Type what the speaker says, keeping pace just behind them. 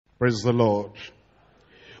Praise the Lord.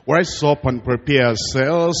 Rise up and prepare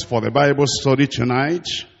ourselves for the Bible study tonight,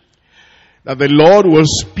 that the Lord will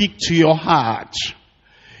speak to your heart.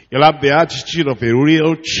 You'll have the attitude of a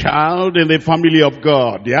real child in the family of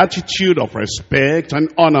God, the attitude of respect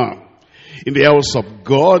and honor in the house of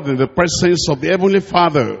God, in the presence of the Heavenly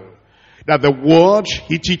Father, that the word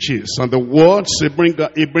He teaches and the words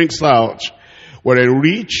He brings out will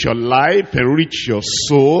enrich your life, enrich your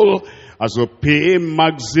soul, as we pay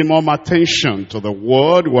maximum attention to the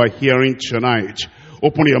word we're hearing tonight.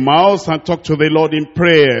 Open your mouth and talk to the Lord in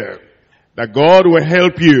prayer, that God will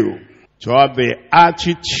help you to have the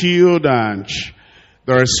attitude and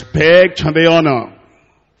the respect and the honor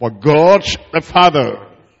for God the Father,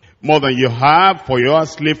 more than you have for your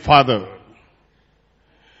earthly father,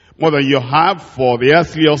 more than you have for the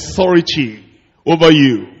earthly authority over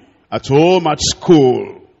you, at home, at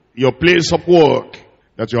school, your place of work,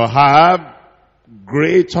 that you have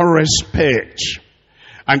greater respect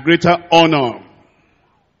and greater honor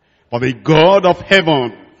for the God of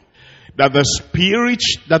heaven, that the spirit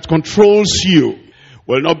that controls you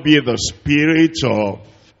will not be the spirit of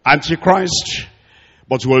Antichrist,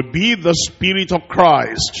 but will be the spirit of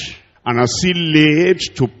Christ, and as He led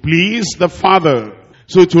to please the Father.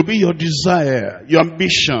 So it will be your desire, your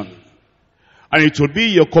ambition, and it will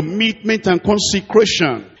be your commitment and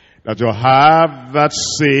consecration, that you have that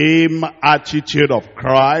same attitude of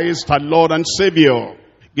Christ, our Lord and Savior,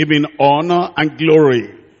 giving honor and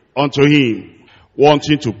glory unto Him,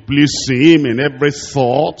 wanting to please Him in every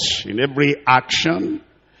thought, in every action,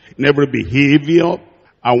 in every behavior,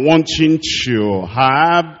 and wanting to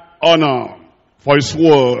have honor for His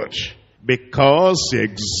word, because He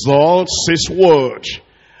exalts His word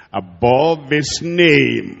above His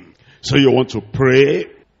name. So you want to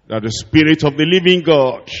pray that the Spirit of the living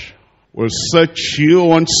God will search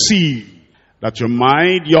you and see that your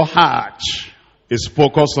mind, your heart is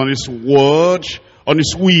focused on His word, on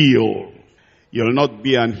His will. You'll not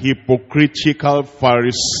be an hypocritical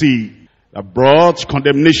Pharisee that brought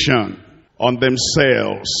condemnation on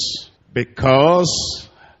themselves because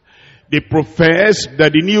they professed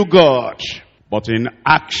that they knew God, but in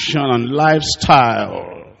action and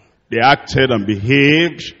lifestyle, they acted and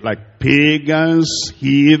behaved like pagans,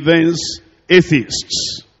 heathens,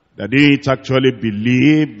 atheists, that didn't actually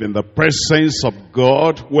believe in the presence of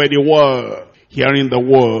God where they were. Hearing the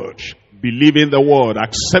word, believing the word,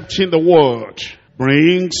 accepting the word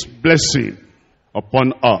brings blessing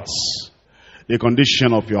upon us. The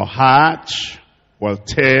condition of your heart will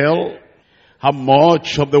tell how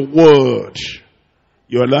much of the word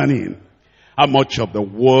you're learning, how much of the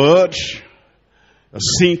word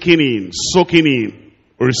sinking in, soaking in,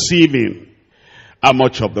 receiving, how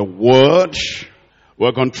much of the word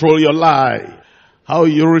will control your life. How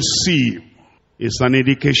you receive is an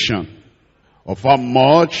indication of how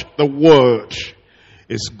much the word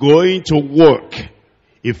is going to work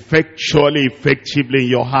effectively in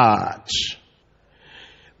your heart.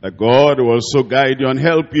 That God will also guide you and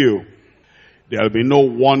help you. There will be no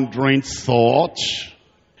wandering thought.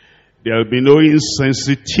 There will be no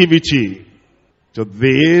insensitivity to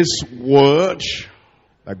this word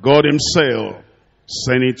that God Himself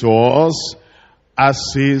sending to us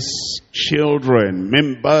as His children,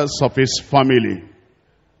 members of His family.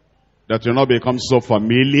 That you not become so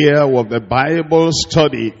familiar with the Bible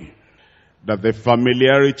study that the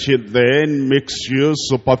familiarity then makes you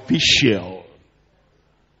superficial.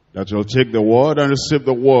 That you'll take the word and receive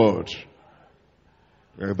the word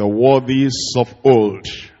like the worthies of old,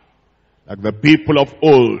 like the people of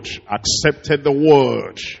old accepted the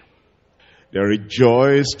word. They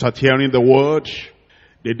rejoiced at hearing the word.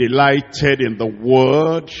 They delighted in the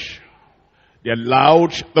word. They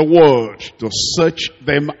allowed the word to search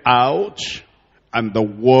them out, and the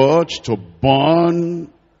word to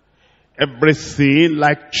burn everything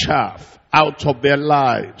like chaff out of their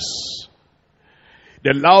lives.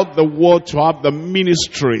 They allowed the word to have the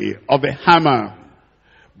ministry of a hammer,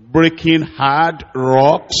 breaking hard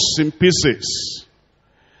rocks in pieces.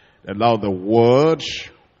 They allowed the word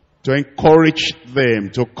to encourage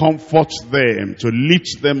them, to comfort them, to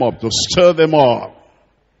lift them up, to stir them up,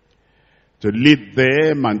 to lead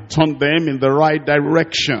them and turn them in the right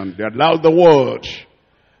direction. They allowed the word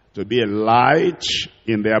to be a light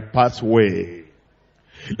in their pathway.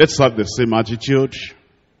 Let's have the same attitude,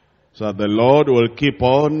 so that the Lord will keep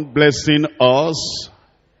on blessing us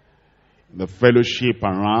in the fellowship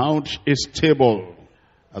around His table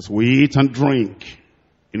as we eat and drink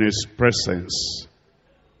in His presence,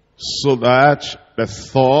 so that the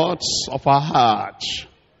thoughts of our heart,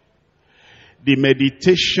 the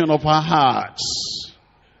meditation of our hearts,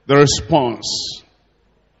 the response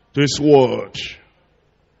to his word.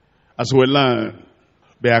 As we learn,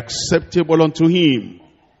 be acceptable unto him,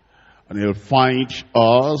 and he'll find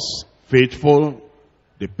us faithful,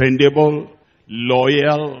 dependable,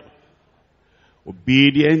 loyal,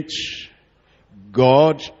 obedient,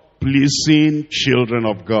 God-pleasing children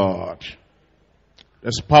of God.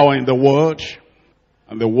 There's power in the word,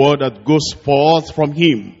 and the word that goes forth from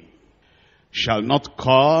him shall not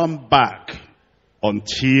come back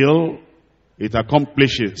until it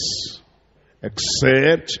accomplishes,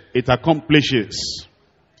 except it accomplishes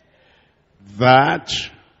that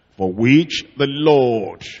for which the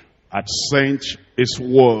Lord had sent his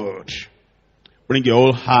word. Bring your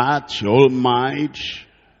whole heart, your whole mind,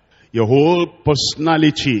 your whole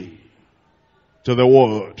personality to the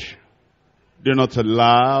word. Do not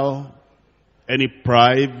allow any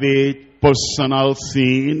private, personal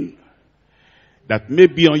thing that may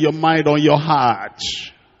be on your mind, on your heart,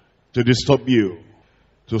 to disturb you,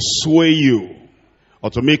 to sway you, or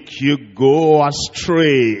to make you go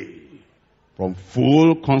astray from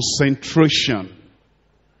full concentration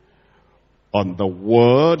on the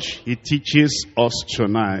word he teaches us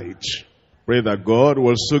tonight. Pray that God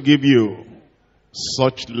will so give you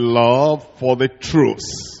such love for the truth,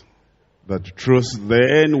 that the truth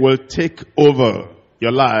then will take over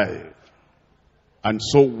your life and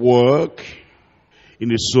so work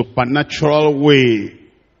in a supernatural way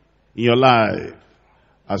in your life,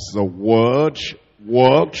 as the word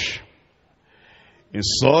worked in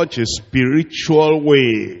such a spiritual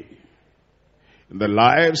way in the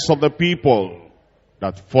lives of the people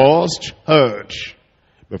that first heard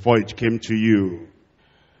before it came to you.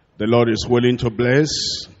 The Lord is willing to bless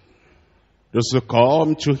those who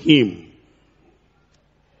come to him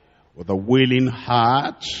with a willing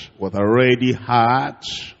heart, with a ready heart,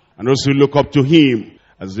 and those who look up to him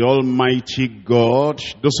as the Almighty God,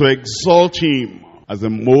 those who exalt him as the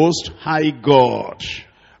Most High God,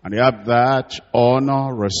 and they have that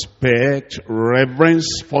honor, respect,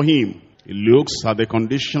 reverence for him. He looks at the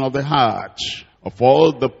condition of the heart of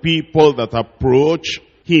all the people that approach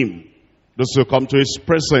him, those who come to his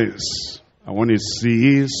presence. And when he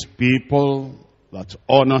sees people that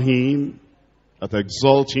honor him, that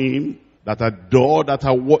exalt him, that adore,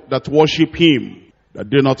 that worship him, that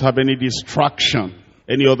do not have any distraction,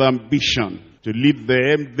 any other ambition to lead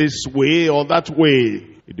them this way or that way,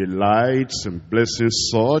 he delights in blessing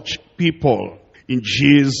such people. In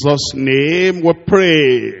Jesus' name we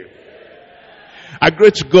pray. Our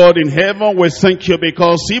great God in heaven, we thank you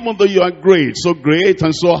because even though you are great, so great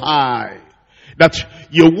and so high, that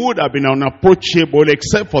you would have been unapproachable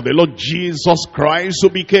except for the Lord Jesus Christ, who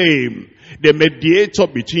became the mediator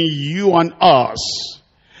between you and us.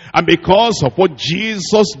 And because of what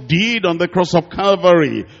Jesus did on the cross of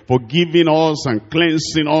Calvary, forgiving us and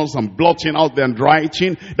cleansing us and blotting out the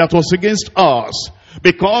handwriting that was against us,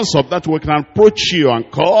 because of that we can approach you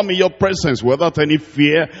and come in your presence without any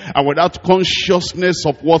fear and without consciousness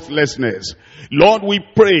of worthlessness. Lord, we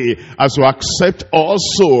pray as you accept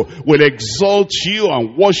also, we'll exalt you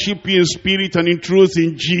and worship you in spirit and in truth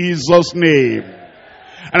in Jesus' name.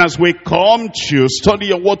 And as we come to study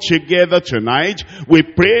your word together tonight, we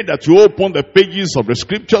pray that you open the pages of the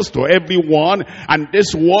scriptures to everyone, and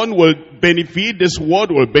this word will benefit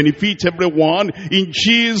everyone in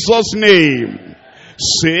Jesus' name.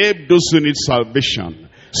 Save those who need salvation.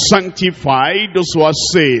 Sanctify those who are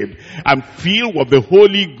saved, and fill with the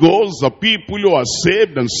Holy Ghost the people who are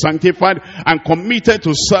saved and sanctified and committed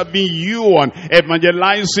to serving you and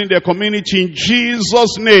evangelizing their community in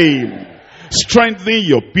Jesus' name. Strengthen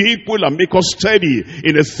your people and make us steady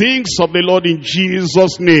in the things of the Lord in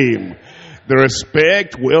Jesus' name. The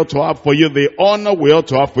respect we ought to have for you, the honor we ought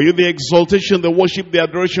to have for you, the exaltation, the worship, the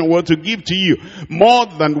adoration we ought to give to you, more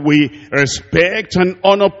than we respect and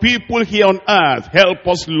honor people here on earth. Help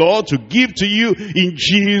us, Lord, to give to you in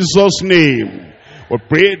Jesus' name. We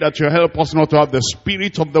pray that you help us not to have the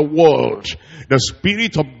spirit of the world, the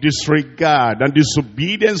spirit of disregard and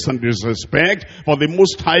disobedience and disrespect for the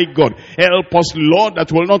Most High God. Help us, Lord, that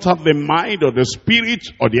we'll not have the mind or the spirit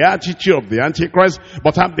or the attitude of the Antichrist,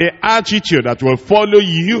 but have the attitude that will follow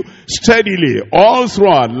you steadily all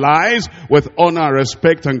through our lives with honor,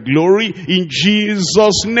 respect, and glory in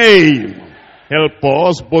Jesus' name. Help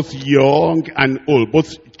us, both young and old,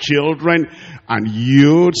 both children and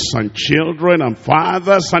youths and children and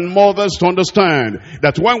fathers and mothers, to understand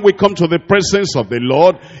that when we come to the presence of the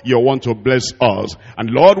Lord, you want to bless us.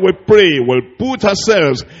 And Lord, we pray we'll put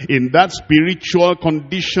ourselves in that spiritual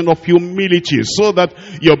condition of humility so that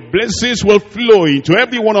your blessings will flow into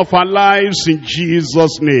every one of our lives in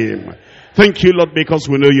Jesus' name. Thank you, Lord, because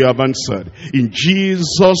we know you have answered. In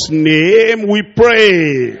Jesus' name we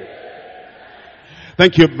pray.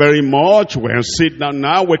 Thank you very much. We're sitting down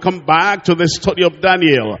now. We come back to the study of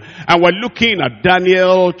Daniel. And we're looking at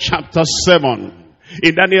Daniel chapter 7.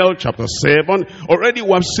 In Daniel chapter 7, already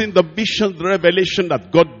we have seen the vision, the revelation that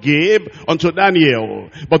God gave unto Daniel.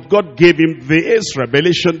 But God gave him this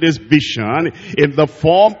revelation, this vision, in the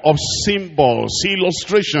form of symbols,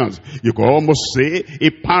 illustrations. You could almost say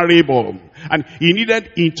a parable. And he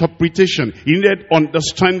needed interpretation. He needed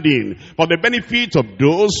understanding. For the benefit of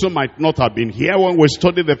those who might not have been here when we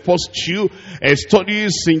studied the first two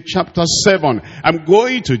studies in chapter 7. I'm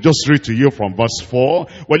going to just read to you from verse 4.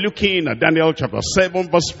 We're looking at Daniel chapter 7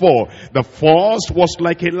 verse 4. The first was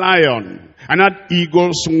like a lion and had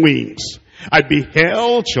eagle's wings. I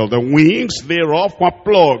beheld till the wings thereof were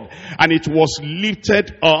plucked, and it was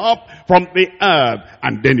lifted up from the earth.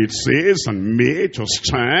 And then it says, and made to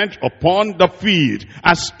stand upon the feet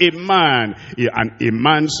as a man, and a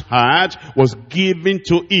man's heart was given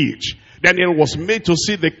to each. Daniel was made to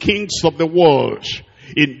see the kings of the world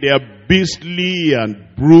in their beastly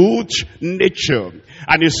and brute nature.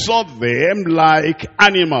 And he saw them like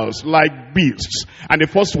animals, like beasts. And the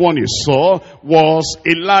first one he saw was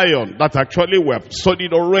a lion. That actually we have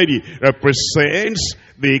studied already. Represents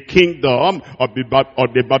the kingdom of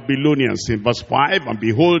the Babylonians in verse 5. And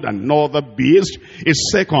behold, another beast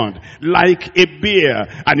is second, like a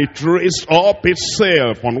bear. And it raised up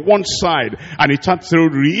itself on one side. And it had 3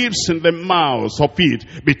 ribs in the mouths of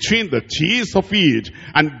it, between the teeth of it.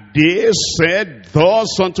 And they said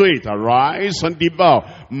thus unto it, arise and devour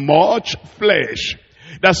much flesh.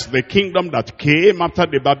 That's the kingdom that came after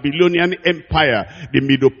the Babylonian Empire, the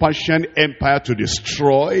Medo-Persian Empire, to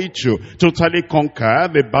destroy, to totally conquer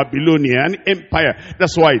the Babylonian Empire.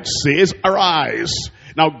 That's why it says, arise.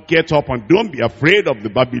 Now get up and don't be afraid of the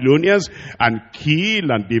Babylonians, and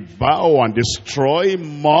kill and devour and destroy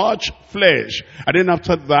much flesh. And then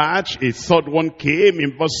after that, a third one came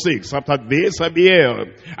in verse 6. After this I beheld,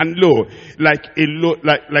 and lo, like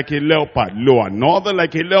a leopard, lo, another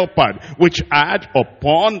like a leopard, which had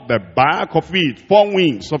upon the back of it 4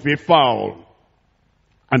 wings of a fowl.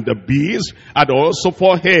 And the beast had also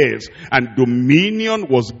 4 heads, and dominion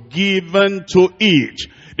was given to each.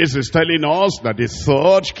 This is telling us that the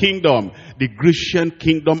third kingdom, the Grecian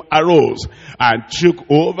kingdom, arose and took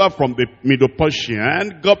over from the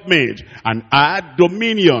Medo-Persian government and had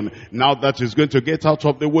dominion. Now that is going to get out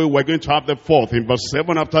of the way. We're going to have the fourth. In verse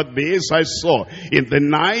 7, after this I saw in the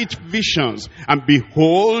night visions, and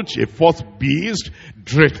behold, a fourth beast,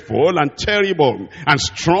 dreadful and terrible and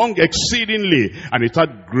strong exceedingly, and it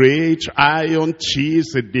had great iron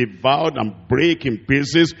teeth. It devoured and brake in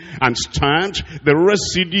pieces and stamped the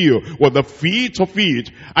residue with the feet of it,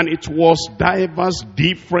 and it was diverse,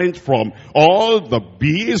 different from all the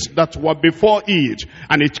beasts that were before it,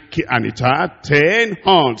 and it had 10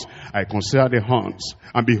 horns. I considered the horns,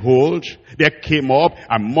 and behold, there came up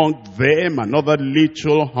among them another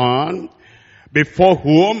little horn, before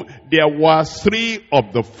whom there were 3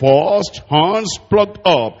 of the first horns plucked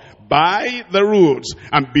up by the roots.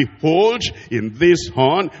 And behold, in this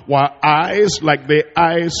horn were eyes like the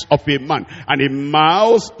eyes of a man, and a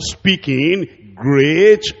mouth speaking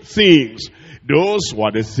great things. Those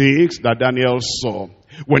were the things that Daniel saw.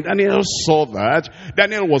 When Daniel saw that,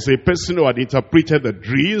 Daniel was a person who had interpreted the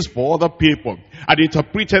dreams for other people, had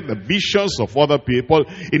interpreted the visions of other people.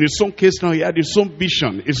 In his own case now, he had his own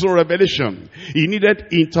vision, his own revelation. He needed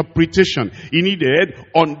interpretation. He needed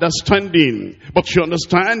understanding. But you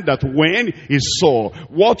understand that when he saw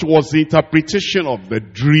what was the interpretation of the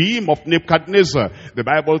dream of Nebuchadnezzar, the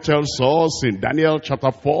Bible tells us in Daniel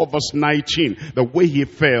chapter 4 verse 19, the way he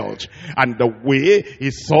felt and the way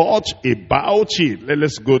he thought about it.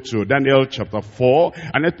 Let's go to Daniel chapter 4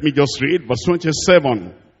 and let me just read verse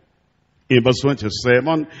 27. In verse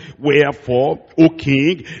 27, wherefore, O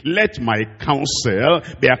king, let my counsel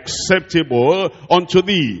be acceptable unto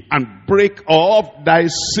thee, and break off thy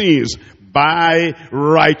sins by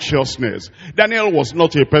righteousness. Daniel was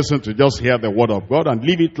not a person to just hear the word of God and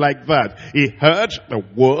leave it like that. He heard the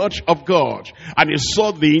word of God, and he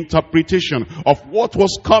saw the interpretation of what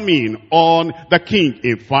was coming on the king.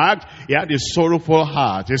 In fact, he had a sorrowful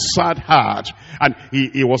heart, a sad heart, and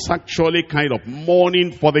he was actually kind of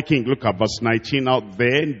mourning for the king. Look at verse 19 out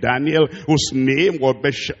there. Daniel, whose name was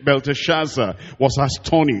Belteshazzar, was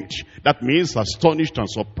astonished. That means astonished and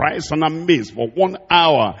surprised and amazed for 1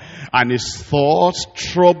 hour. And his thoughts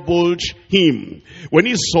troubled him. When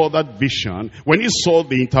he saw that vision, when he saw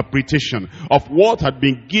the interpretation of what had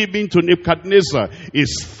been given to Nebuchadnezzar,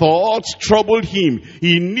 his thoughts troubled him.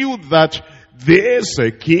 He knew that This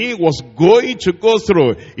king was going to go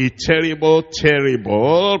through a terrible,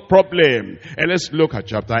 terrible problem. And let's look at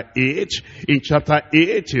chapter 8. In chapter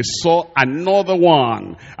 8, he saw another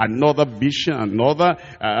one, another vision,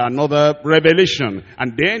 another revelation.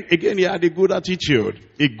 And then again, he had a good attitude,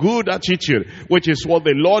 which is what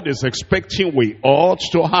the Lord is expecting we ought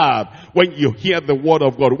to have. When you hear the word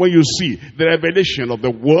of God, when you see the revelation of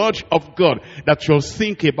the word of God, that you'll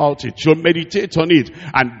think about it, you'll meditate on it,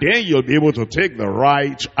 and then you'll be able to take the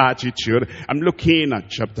right attitude. I'm looking at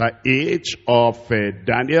chapter 8 of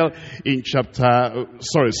Daniel,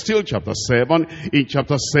 still chapter 7. In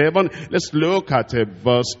chapter 7, let's look at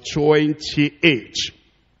verse 28.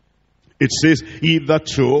 It says,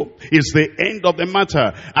 hitherto is the end of the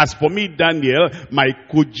matter. As for me, Daniel, my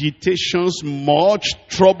cogitations much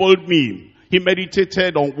troubled me. He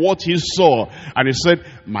meditated on what he saw, and he said,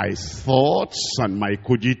 my thoughts and my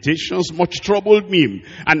cogitations much troubled me,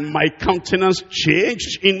 and my countenance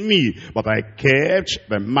changed in me, but I kept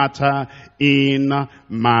the matter in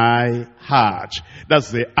my heart.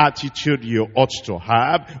 That's the attitude you ought to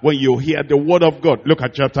have when you hear the word of God. Look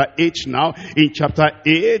at chapter 8 now. In chapter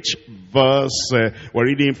 8, we're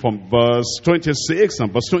reading from verse 26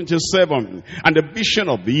 and verse 27. And the vision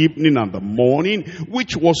of the evening and the morning,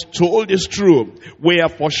 which was told, is true.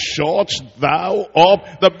 Wherefore shut thou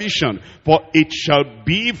up the vision, for it shall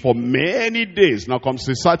be for many days. Now comes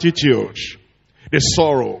this attitude, the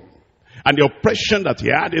sorrow and the oppression that he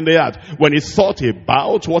had in the heart when he thought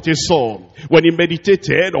about what he saw, when he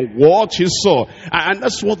meditated on what he saw. And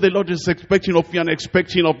that's what the Lord is expecting of you and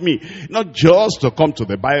expecting of me. Not just to come to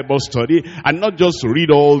the Bible study and not just to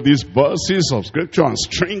read all these verses of scripture and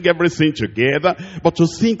string everything together, but to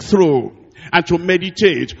think through and to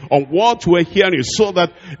meditate on what we're hearing, so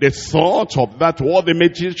that the thought of that word, the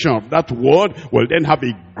meditation of that word, will then have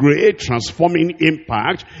a great transforming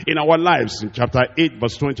impact in our lives. In chapter 8,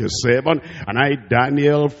 verse 27, and I,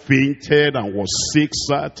 Daniel, fainted and was sick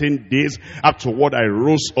certain days afterward. I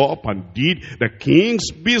rose up and did the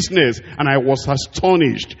king's business, and I was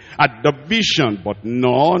astonished at the vision, but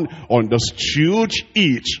none understood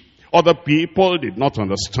it. Other people did not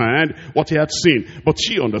understand what he had seen, but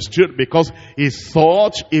he understood because he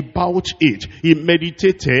thought about it. He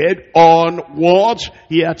meditated on what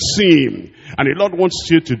he had seen. And the Lord wants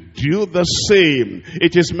you to do the same.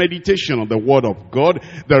 It is meditation on the word of God,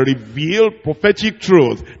 the revealed prophetic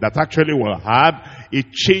truth, that actually will have a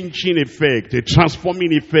changing effect, a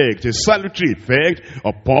transforming effect, a salutary effect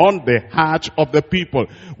upon the heart of the people.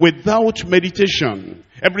 Without meditation,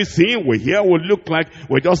 everything we hear will look like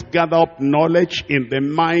we just gather up knowledge in the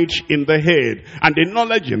mind, in the head. And the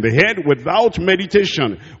knowledge in the head without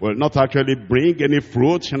meditation will not actually bring any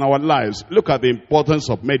fruit in our lives. Look at the importance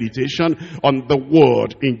of meditation on the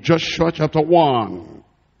word in Joshua chapter 1.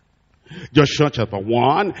 Joshua chapter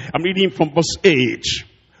 1, I'm reading from verse 8.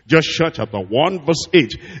 Joshua chapter 1 verse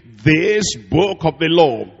 8. This book of the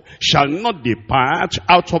law shall not depart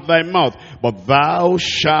out of thy mouth, but thou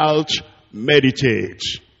shalt meditate.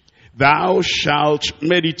 Thou shalt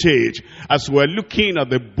meditate. As we're looking at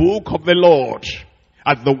the book of the Lord,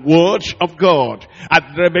 at the word of God,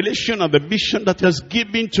 at the revelation of the vision that has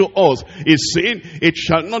given to us, is saying, it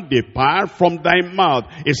shall not depart from thy mouth.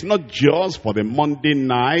 It's not just for the Monday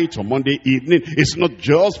night or Monday evening. It's not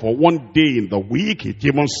just for one day in the week. It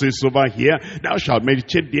even says over here, thou shalt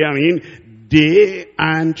meditate therein day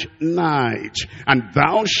and night, and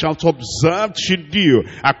thou shalt observe to do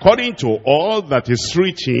according to all that is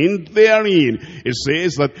written therein. It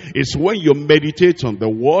says that it's when you meditate on the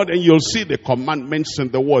word and you'll see the commandments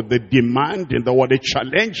in the word, the demand in the word, the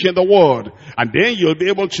challenge in the word, and then you'll be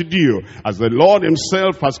able to do as the Lord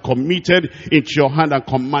himself has committed into your hand and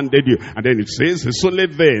commanded you. And then it says, it's only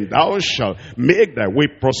then thou shalt make thy way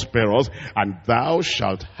prosperous, and thou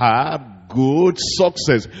shalt have good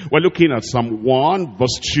success. We're looking at Psalm 1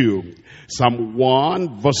 verse 2. Psalm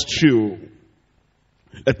 1 verse 2.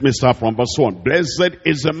 Let me start from verse 1. Blessed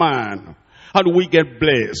is the man. How do we get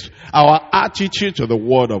blessed? Our attitude to the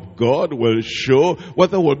word of God will show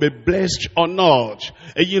whether we'll be blessed or not.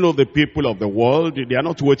 And you know, the people of the world, they are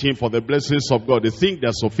not waiting for the blessings of God. They think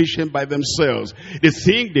they're sufficient by themselves. They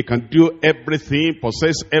think they can do everything,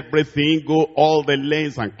 possess everything, go all the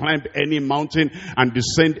lengths and climb any mountain and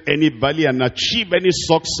descend any valley and achieve any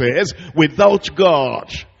success without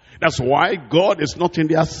God. That's why God is not in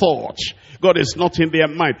their thoughts. God is not in their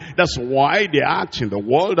mind. That's why they act in the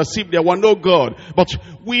world as if there were no God. But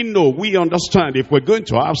we know, we understand, if we're going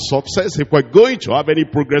to have success, if we're going to have any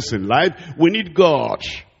progress in life, we need God.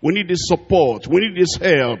 We need His support. We need His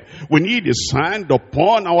help. We need His hand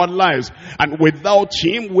upon our lives. And without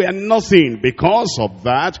Him, we are nothing. Because of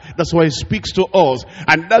that, that's why He speaks to us.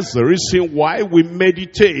 And that's the reason why we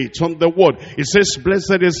meditate on the Word. It says,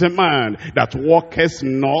 blessed is a man that walketh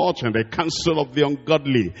not in the counsel of the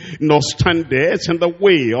ungodly, nor standeth in the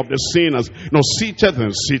way of the sinners, nor sitteth in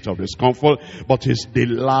the seat of discomfort, but his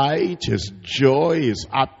delight, his joy, his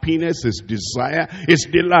happiness, his desire, his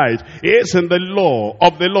delight is in the law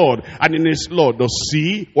of the Lord, and in His law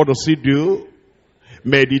what does he do?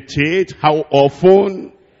 Meditate. How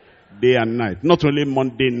often? Day and night. Not only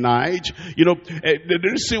Monday night. You know, the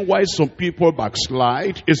reason why some people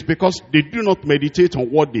backslide is because they do not meditate on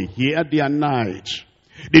what they hear day and night.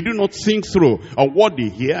 They do not think through on what they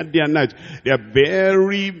hear day and night. They are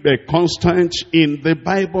very constant in the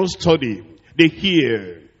Bible study. They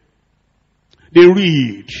hear, they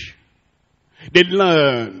read, they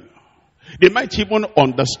learn. They might even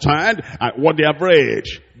understand what they have read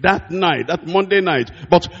that night, that Monday night.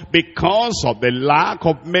 But because of the lack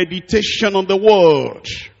of meditation on the Word,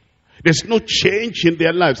 there's no change in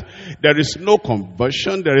their lives. There is no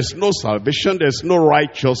conversion. There is no salvation. There is no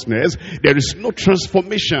righteousness. There is no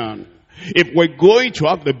transformation. If we're going to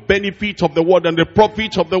have the benefit of the Word and the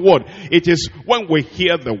profit of the Word, it is when we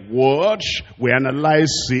hear the Word, we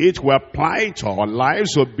analyze it, we apply it to our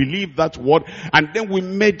lives, we believe that Word, and then we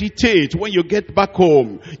meditate. When you get back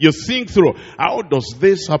home, you think through, how does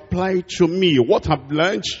this apply to me? What have I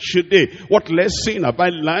learned today? What lesson have I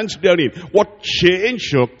learned therein? What change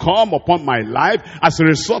shall come upon my life as a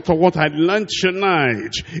result of what I learned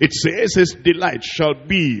tonight? It says His delight shall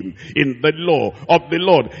be in the law of the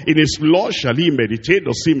Lord. In His law shall he meditate.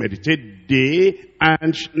 Does he meditate day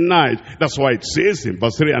and night? That's why it says in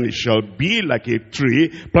verse 3, and it shall be like a tree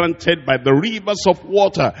planted by the rivers of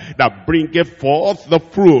water, that bringeth forth the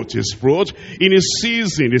fruit, his fruit in his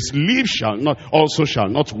season. His leaf shall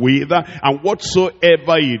not wither, and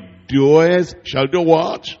whatsoever he doeth shall do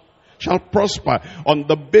what? Shall prosper. On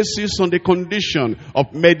the basis, on the condition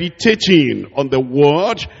of meditating on the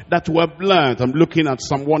Word that we have learned. I'm looking at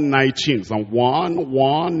Psalm 119, Psalm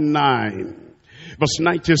 119, verse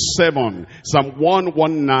 97. Psalm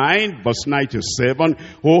 119, verse 97.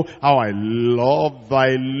 Oh, how I love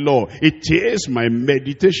thy law. It is my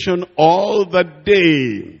meditation all the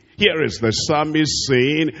day. Here is the psalmist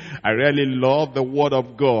saying, I really love the Word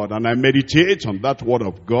of God, and I meditate on that Word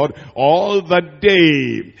of God all the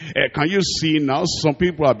day. Can you see now, some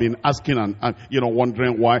people have been asking and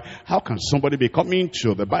wondering why. How can somebody be coming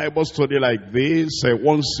to the Bible study like this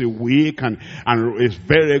once a week, and it's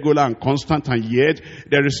very regular and constant, and yet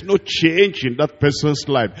there is no change in that person's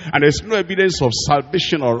life, and there's no evidence of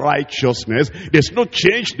salvation or righteousness. There's no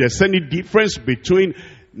change. There's any difference between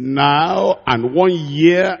now and 1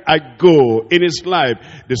 year ago in his life.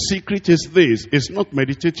 The secret is this: it's not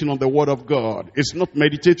meditating on the Word of God. It's not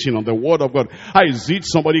meditating on the Word of God. How is it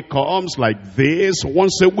somebody comes like this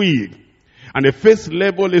once a week, and the faith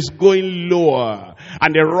level is going lower,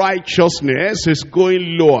 and the righteousness is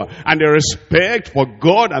going lower, and the respect for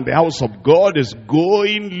God and the house of God is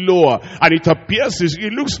going lower, and it appears,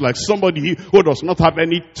 it looks like somebody who does not have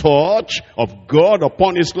any touch of God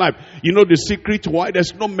upon his life. You know the secret why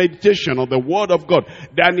there's no meditation on the Word of God?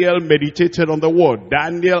 Daniel meditated on the Word.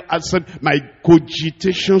 Daniel answered, my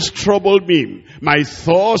cogitations troubled me, my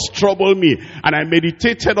thoughts troubled me, and I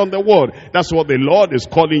meditated on the Word. That's what the Lord is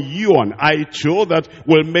calling you and I to, that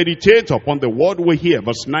will meditate upon the Word we hear.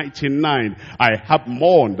 Verse 99, I have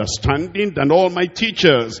more understanding than all my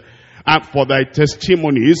teachers, and for thy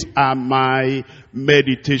testimonies are my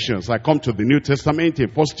meditations. I come to the New Testament in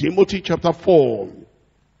 1 Timothy chapter 4.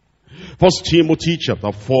 1 Timothy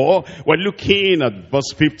chapter 4, we're looking at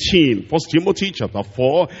verse 15. 1 Timothy chapter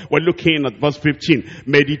 4, we're looking at verse 15.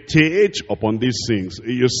 Meditate upon these things.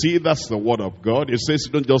 You see, that's the Word of God. It says,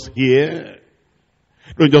 don't just hear,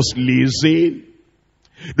 don't just listen,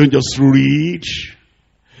 don't just read,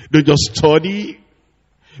 don't just study.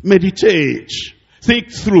 Meditate.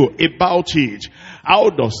 Think through about it. How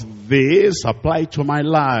does this apply to my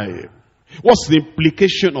life? What's the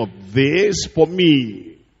implication of this for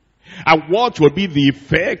me? And what will be the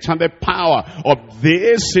effect and the power of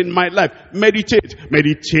this in my life? Meditate.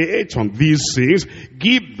 Meditate on these things.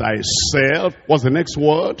 Give thyself, what's the next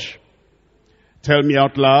word? Tell me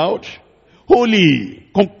out loud. Wholly,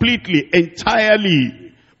 completely,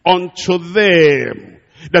 entirely unto them.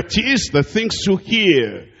 That is the things to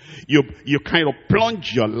hear. You kind of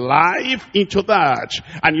plunge your life into that,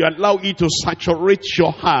 and you allow it to saturate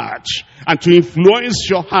your heart and to influence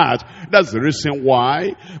your heart. That's the reason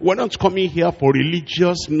why we're not coming here for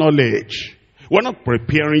religious knowledge. We're not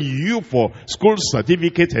preparing you for school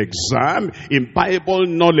certificate exam in Bible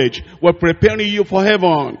knowledge. We're preparing you for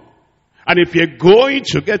heaven. And if you're going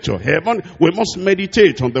to get to heaven, we must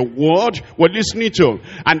meditate on the word we're listening to.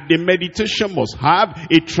 And the meditation must have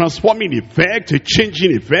a transforming effect, a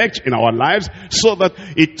changing effect in our lives, so that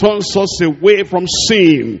it turns us away from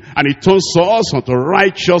sin, and it turns us unto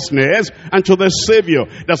righteousness and to the Savior.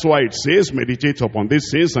 That's why it says, meditate upon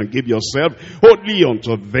these things and give yourself wholly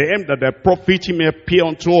unto them, that the profit may appear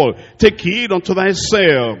unto all. Take heed unto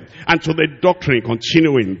thyself and to the doctrine,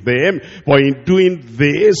 continue in them, for in doing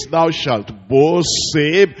this thou shalt both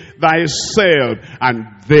save thyself and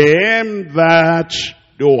them that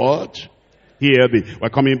do what? Hear thee. We're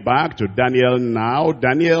coming back to Daniel now.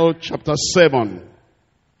 Daniel chapter 7.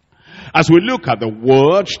 As we look at the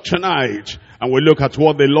word tonight, and we look at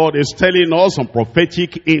what the Lord is telling us on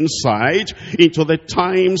prophetic insight into the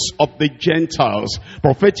times of the Gentiles.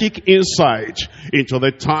 Prophetic insight into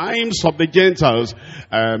the times of the Gentiles.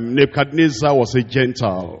 Nebuchadnezzar was a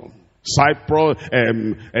Gentile.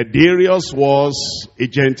 Darius was a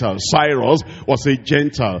Gentile. Cyrus was a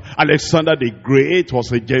Gentile. Alexander the Great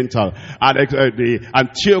was a Gentile.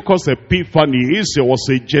 Antiochus Epiphanes was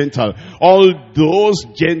a Gentile. All those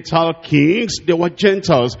Gentile kings, they were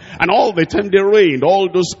Gentiles. And all the time they reigned, all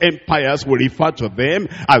those empires, we refer to them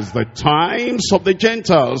as the times of the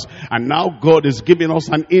Gentiles. And now God is giving us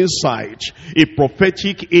an insight, a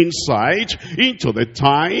prophetic insight into the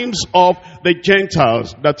times of the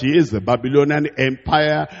Gentiles. That is the Babylonian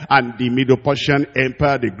Empire and the Medo-Persian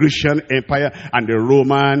Empire, the Grecian Empire and the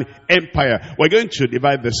Roman Empire. We're going to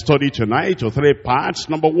divide the study tonight to three parts.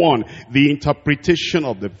 Number one, the interpretation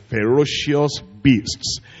of the ferocious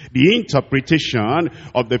beasts. The interpretation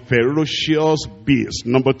of the ferocious beast.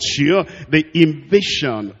 Number two, the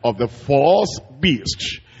invasion of the fourth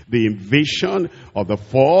beast. The invasion of the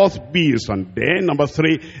fourth beast. And then number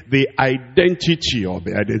three, the identity or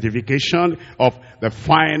the identification of the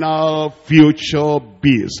final future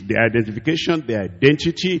beast. The identification, the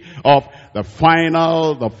identity of the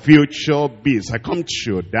final, the future beast. I come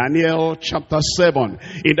to Daniel chapter 7.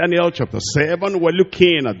 In Daniel chapter 7, we're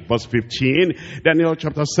looking at verse 15. Daniel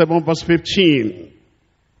chapter 7, verse 15.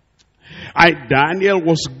 I, Daniel,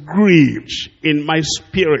 was grieved in my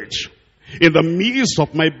spirit, in the midst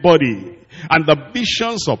of my body, and the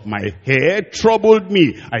visions of my head troubled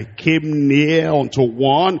me. I came near unto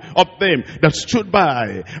one of them that stood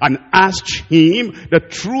by, and asked him the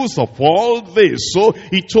truth of all this. So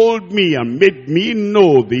he told me and made me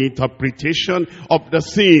know the interpretation of the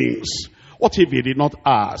things. What if he did not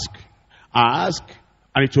ask? Ask,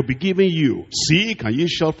 and it will be given you. Seek, and ye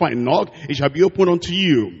shall find. Knock, it shall be opened unto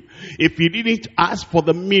you. If he didn't ask for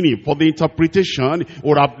the meaning, for the interpretation, he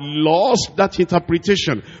would have lost that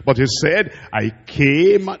interpretation. But he said, I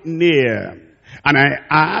came near, and I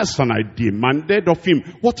asked, and I demanded of him,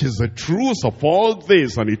 what is the truth of all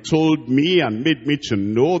this? And he told me and made me to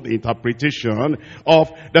know the interpretation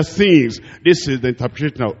of the things. This is the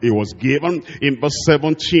interpretation it was given in verse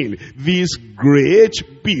 17. These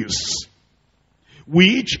great beasts,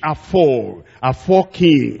 which are four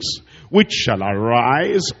kings, which shall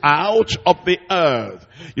arise out of the earth.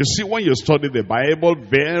 You see, when you study the Bible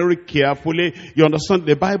very carefully, you understand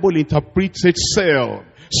the Bible interprets itself.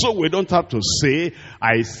 So we don't have to say,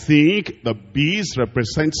 I think the beast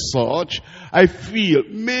represents such. I feel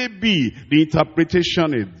maybe the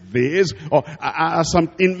interpretation is this. Or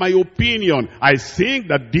in my opinion, I think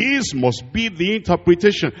that this must be the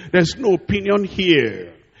interpretation. There's no opinion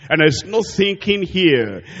here. And there's no thinking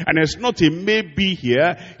here. And there's not a maybe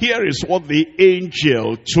here. Here is what the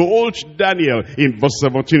angel told Daniel in verse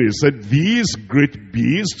 17. He said, these great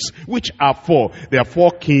beasts, which are four, they are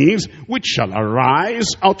four kings, which shall arise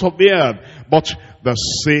out of the earth. But the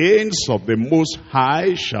saints of the Most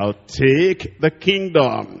High shall take the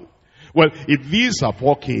kingdom. Well, if these are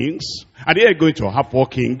four kings, and they are going to have four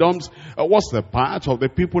kingdoms, what's the part of the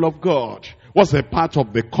people of God? What's the part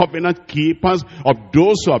of the covenant keepers, of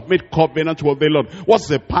those who have made covenant with the Lord? What's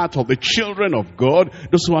the part of the children of God,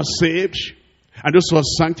 those who are saved, and those who are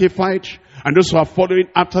sanctified, and those who are following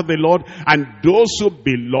after the Lord, and those who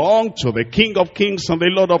belong to the King of Kings and the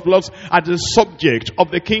Lord of Lords are the subject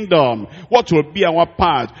of the kingdom? What will be our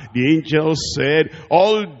part? The angel said,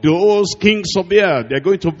 all those kings of the earth, they're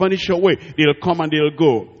going to vanish away. They'll come and they'll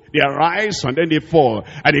go. They arise and then they fall,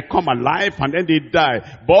 and they come alive and then they die.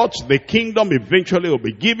 But the kingdom eventually will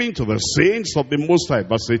be given to the saints of the Most High.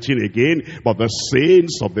 Verse 18 again, but the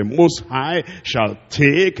saints of the Most High shall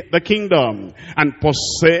take the kingdom and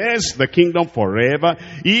possess the kingdom forever,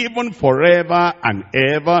 even forever and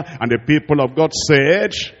ever. And the people of God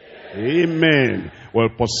said, Amen. will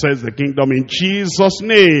possess the kingdom in Jesus'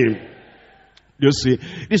 name. You see,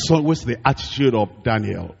 this is always the attitude of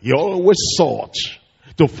Daniel. He always sought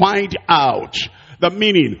to find out the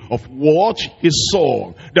meaning of what he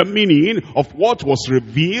saw, the meaning of what was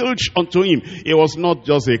revealed unto him. He was not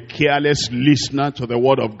just a careless listener to the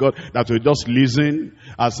word of God that will just listen,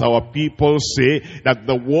 as our people say, that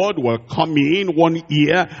the word will come in one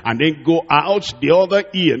ear and then go out the other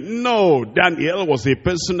ear. No, Daniel was a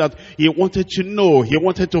person that he wanted to know, he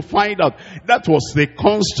wanted to find out. That was the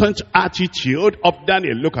constant attitude of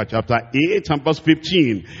Daniel. Look at chapter 8 and verse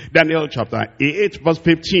 15. Daniel chapter 8 verse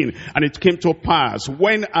 15. And it came to pass,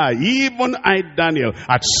 when even I, Daniel,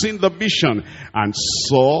 had seen the vision and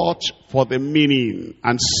sought for the meaning,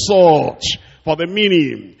 and sought for the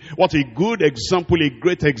meaning. What a good example, a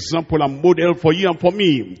great example and model for you and for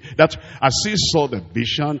me. That as he saw the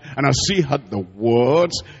vision and as he heard the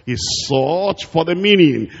words, he sought for the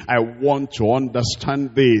meaning. I want to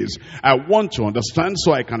understand this. I want to understand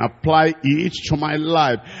so I can apply it to my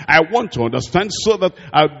life. I want to understand so that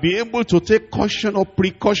I'll be able to take caution or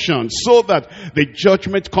precaution, so that the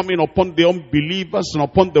judgment coming upon the unbelievers and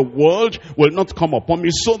upon the world will not come upon me,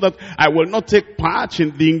 so that I will not take part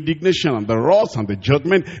in the indignation and the wrath and the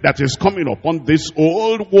judgment that is coming upon this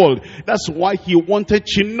old world. That's why he wanted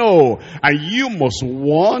to know. And you must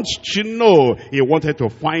want to know. He wanted to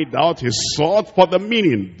find out. He sought for the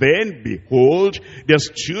meaning. Then behold, there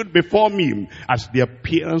stood before me as the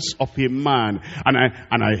appearance of a man.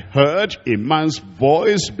 And I heard a man's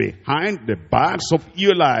voice behind the backs of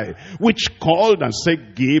Eli, which called and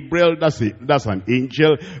said, Gabriel, that's an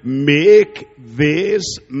angel, make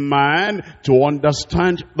this man to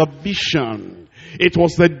understand the vision. It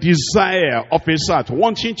was the desire of his heart,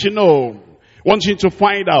 wanting to know, wanting to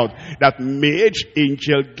find out, that made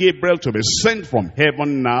angel Gabriel to be sent from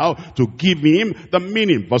heaven now to give him the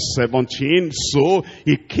meaning. Verse 17, so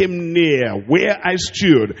he came near where I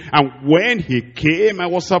stood, and when he came I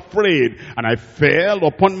was afraid, and I fell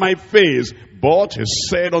upon my face. But he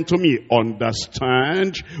said unto me,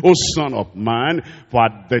 understand, O son of man, for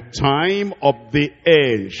at the time of the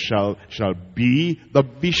end shall be the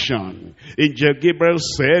vision. Angel Gabriel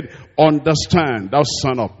said, understand, thou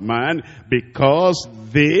son of man, because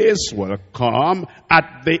this will come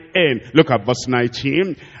at the end. Look at verse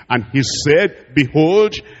 19. And he said,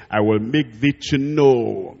 behold, I will make thee to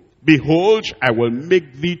know. Behold, I will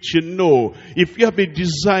make thee to know. If you have a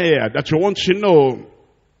desire that you want to know,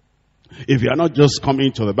 if you are not just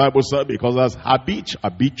coming to the Bible study because that's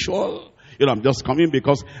habitual, I'm just coming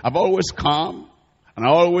because I've always come and I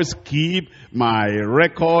always keep my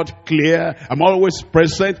record clear, I'm always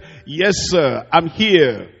present. Yes, sir, I'm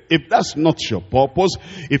here. If that's not your purpose,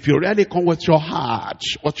 if you really come with your heart,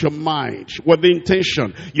 with your mind, with the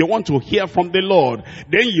intention, you want to hear from the Lord,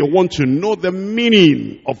 then you want to know the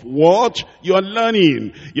meaning of what you are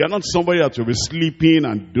learning. You're not somebody that will be sleeping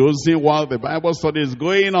and dozing while the Bible study is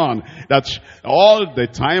going on. That all the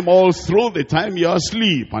time, all through the time you're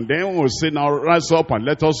asleep. And then we'll say, now rise up and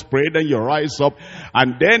let us pray. Then you rise up.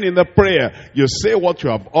 And then in the prayer, you say what you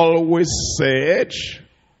have always said.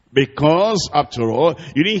 Because, after all,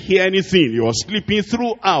 you didn't hear anything. You were sleeping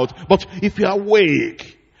throughout. But if you're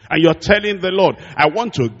awake and you're telling the Lord, I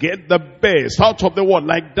want to get the best out of the word,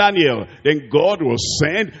 like Daniel, then God will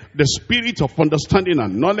send the spirit of understanding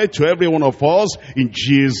and knowledge to every one of us in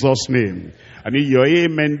Jesus' name. I need your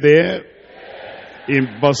amen there.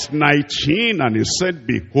 In verse 19, and he said,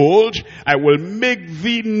 behold, I will make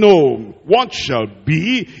thee know what shall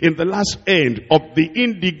be in the last end of the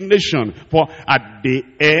indignation. For at the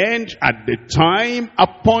end, at the time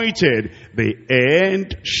appointed, the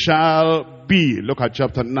end shall be. Look at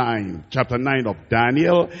chapter 9 of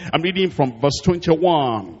Daniel. I'm reading from verse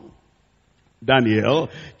 21. Daniel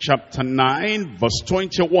chapter 9 verse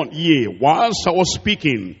 21. Yea, whilst I was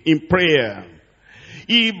speaking in prayer,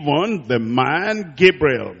 even the man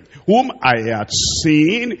Gabriel, whom I had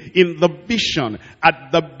seen in the vision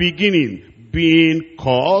at the beginning, being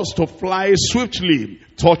caused to fly swiftly,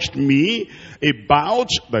 touched me about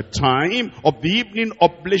the time of the evening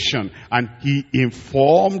oblation, and he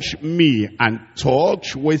informed me and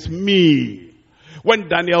talked with me. When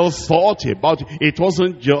Daniel thought about it, it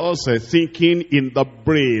wasn't just thinking in the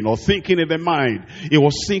brain or thinking in the mind. It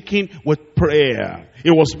was thinking with prayer.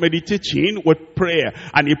 He was meditating with prayer,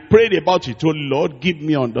 and he prayed about it. Oh Lord, give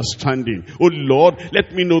me understanding. Oh Lord,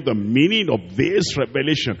 let me know the meaning of this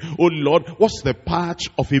revelation. Oh Lord, what's the part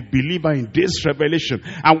of a believer in this revelation?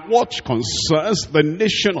 And what concerns the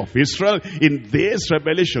nation of Israel in this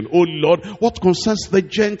revelation? Oh Lord, what concerns the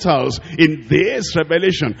Gentiles in this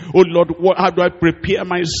revelation? Oh Lord, how do I prepare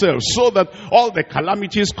myself so that all the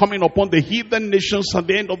calamities coming upon the heathen nations at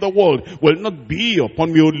the end of the world will not be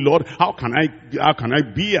upon me? Oh Lord, how can I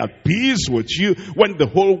be at peace with you when the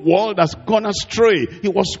whole world has gone astray? He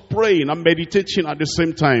was praying and meditating at the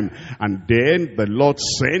same time. And then the Lord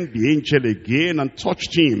sent the angel again and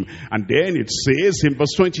touched him. And then it says in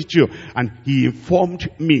verse 22, and he informed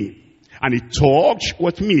me. And he talked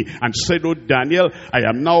with me and said, oh Daniel, I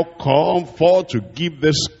am now come for to give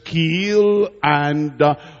the skill and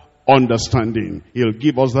understanding. He'll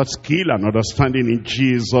give us that skill and understanding in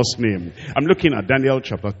Jesus' name. I'm looking at Daniel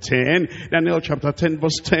chapter 10. Daniel chapter 10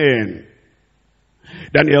 verse 10.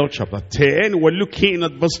 Daniel chapter 10, we're looking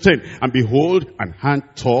at verse 10. And behold, an hand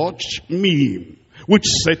touched me, which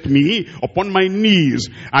set me upon my knees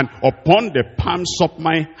and upon the palms of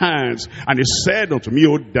my hands. And he said unto me,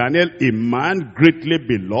 O Daniel, a man greatly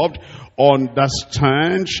beloved,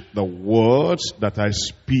 understand the words that I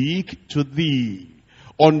speak to thee.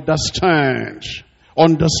 Understand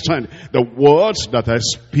the words that I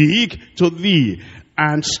speak to thee,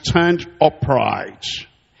 and stand upright.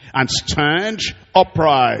 And stand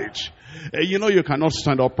upright. You know you cannot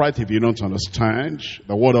stand upright if you don't understand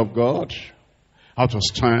the word of God. How to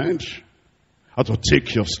stand, how to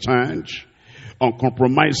take your stand,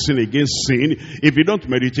 uncompromising against sin. If you don't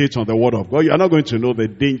meditate on the word of God, you're not going to know the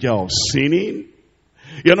danger of sinning.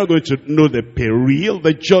 You're not going to know the peril,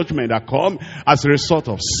 the judgment that come as a result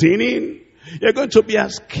of sinning. You're going to be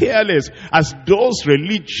as careless as those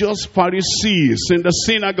religious Pharisees in the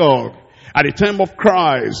synagogue at the time of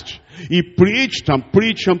Christ. He preached and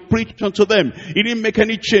preached and preached unto them. He didn't make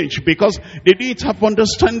any change because they didn't have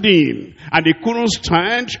understanding and they couldn't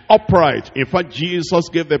stand upright. In fact, Jesus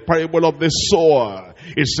gave the parable of the sower.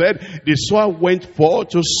 He said, the sower went forth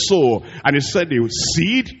to sow, and he said the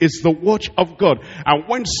seed is the word of God. And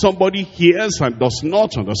when somebody hears and does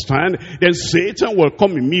not understand, then Satan will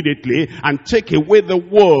come immediately and take away the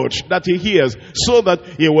word that he hears, so that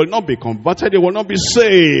he will not be converted, he will not be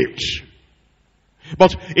saved.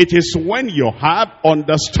 But it is when you have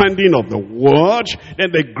understanding of the word,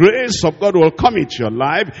 then the grace of God will come into your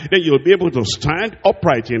life. Then you'll be able to stand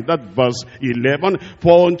upright. In that verse 11,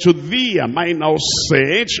 for unto thee am I now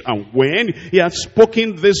sent, and when he had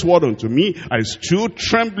spoken this word unto me, I stood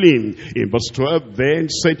trembling. In verse 12, then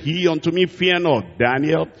said he unto me, fear not,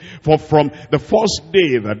 Daniel, for from the first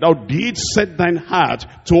day that thou didst set thine heart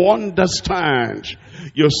to understand,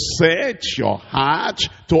 you set your heart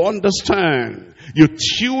to understand. You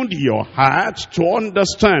tuned your heart to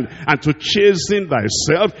understand and to chasten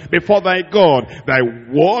thyself before thy God. Thy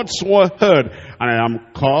words were heard, and I am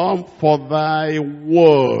come for thy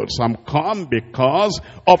words. I'm come because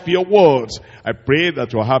of your words. I pray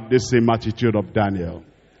that you'll have this same attitude of Daniel.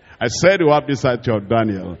 I said you have this attitude of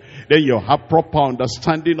Daniel. Then you have proper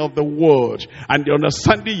understanding of the word. And the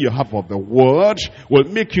understanding you have of the word will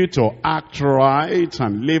make you to act right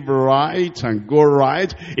and live right and go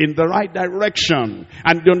right in the right direction.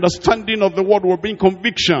 And the understanding of the word will bring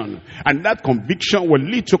conviction. And that conviction will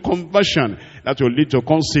lead to conversion. That will lead to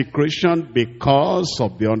consecration because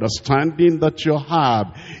of the understanding that you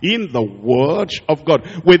have in the word of God.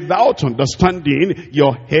 Without understanding,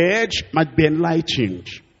 your head might be enlightened.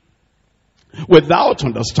 Without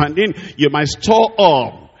understanding, you might store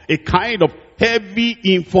up a kind of heavy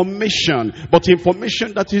information, but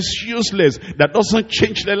information that is useless, that doesn't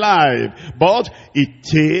change the life. But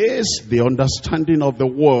it is the understanding of the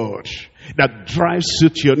word that drives you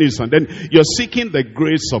to your knees. And then you're seeking the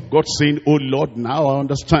grace of God, saying, oh Lord, now I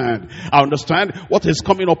understand. I understand what is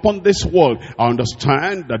coming upon this world. I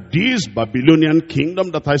understand that this Babylonian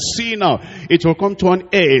kingdom that I see now, it will come to an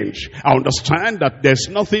end. I understand that there's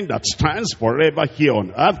nothing that stands forever here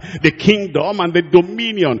on earth. The kingdom and the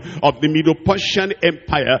dominion of the Medo-Persian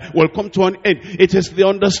Empire will come to an end. It is the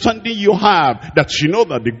understanding you have that you know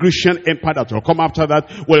that the Grecian Empire that will come after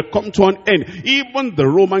that will come to an end. Even the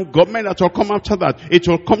Roman government that will come after that, it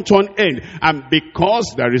will come to an end. And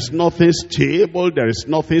because there is nothing stable, there is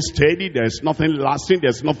nothing steady, there is nothing lasting, there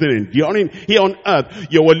is nothing enduring here on earth,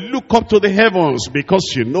 you will look up to the heavens,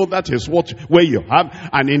 because you know that is where you have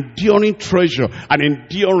an enduring treasure, an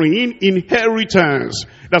enduring inheritance.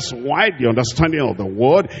 That's why the understanding of the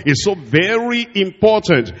word is so very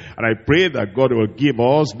important. And I pray that God will give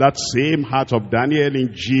us that same heart of Daniel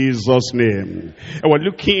in Jesus' name. And we're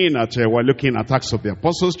looking at Acts of the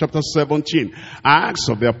Apostles chapter 17. Acts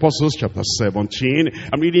of the Apostles chapter 17.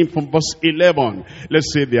 I'm reading from verse 11.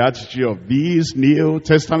 Let's see the attitude of these New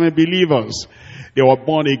Testament believers. They were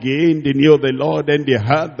born again, they knew the Lord, and they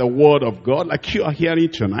heard the word of God, like you are hearing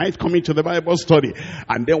tonight, coming to the Bible study.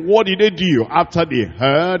 And then what did they do after they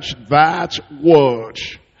heard that word?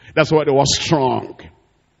 That's why they were strong.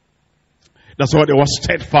 That's why they were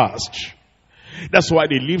steadfast. That's why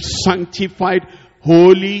they lived sanctified,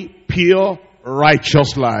 holy, pure,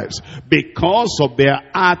 righteous lives, because of their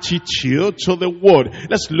attitude to the word.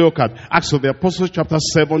 Let's look at Acts of the Apostles chapter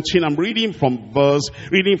 17. I'm reading from verse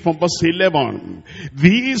 11.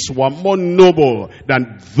 These were more noble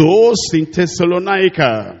than those in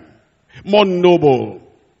Thessalonica. More noble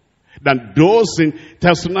than those in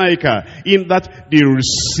Thessalonica, in that they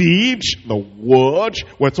received the word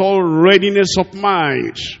with all readiness of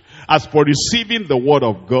mind. As for receiving the word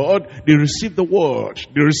of God, they received the word.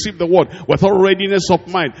 They received the word with all readiness of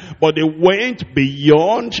mind. But they went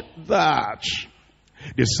beyond that.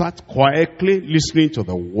 They sat quietly listening to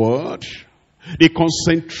the word. They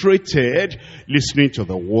concentrated listening to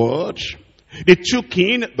the word. They took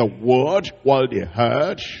in the word while they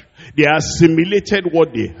heard. They assimilated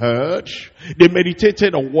what they heard. They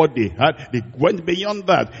meditated on what they heard. They went beyond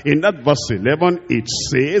that. In that verse 11, it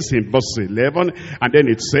says, in verse 11, and then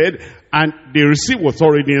it said, and they received with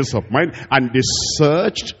all readiness of mind, and they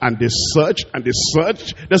searched, and they searched, and they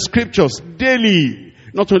searched the scriptures daily,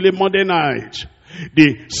 not only Monday night.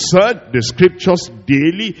 They searched the scriptures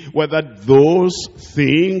daily, whether those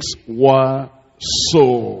things were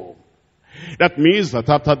so. That means that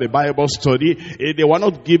after the Bible study, they were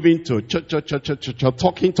not given to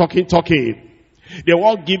talking. They were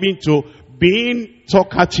not given to being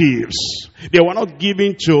talkatives. They were not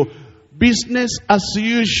given to business as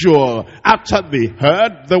usual. After they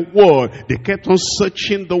heard the word, they kept on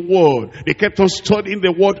searching the word. They kept on studying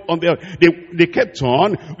the word on they kept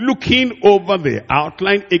on looking over the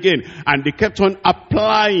outline again. And they kept on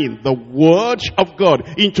applying the word of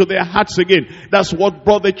God into their hearts again. That's what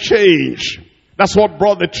brought the change. That's what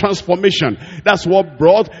brought the transformation. That's what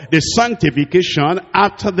brought the sanctification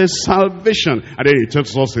after the salvation. And then it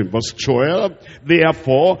tells us in verse 12,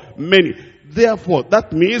 therefore, that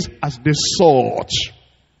means as they sought,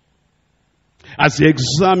 as they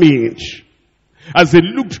examined, as they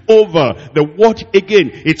looked over the word again,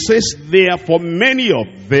 it says, therefore many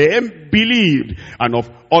of them believed, and of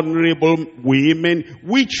honorable women,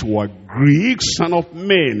 which were Greeks, and of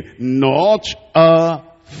men, not a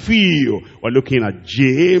few. We're looking at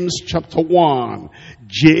James chapter 1.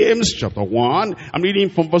 James chapter 1, I'm reading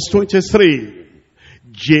from verse 23.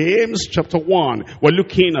 James chapter 1, we're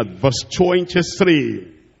looking at verse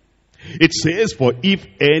 23. It says, for if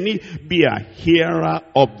any be a hearer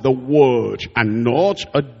of the word and not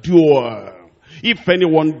a doer, if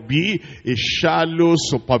anyone be a shallow,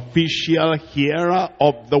 superficial hearer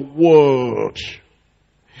of the word,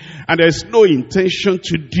 and there's no intention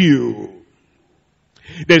to do,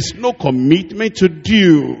 there's no commitment to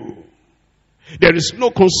do, there is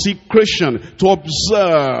no consecration to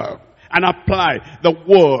observe and apply the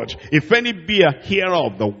word. If any be a hearer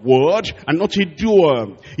of the word and not a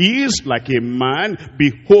doer, he is like a man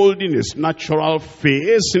beholding his natural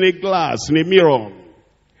face in a glass, in a mirror.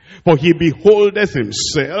 For he beholdeth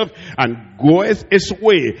himself and goeth his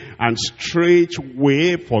way, and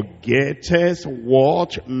straightway forgetteth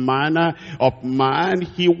what manner of man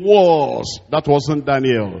he was. That wasn't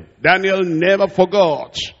Daniel. Daniel never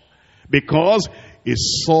forgot, because he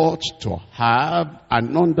sought to have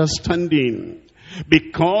an understanding.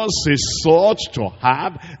 Because he sought to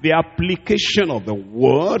have the application of the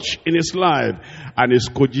word in his life, and his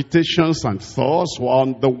cogitations and thoughts were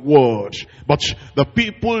on the word. But the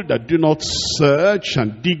people that do not search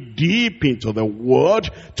and dig deep into the word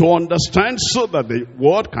to understand, so that the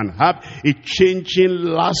word can have a changing,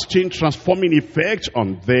 lasting, transforming effect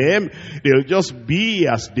on them, they'll just be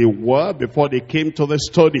as they were before they came to the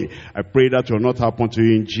study. I pray that will not happen to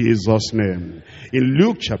you in Jesus' name. In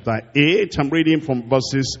Luke chapter 8, I'm reading from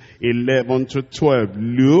verses 11 to 12.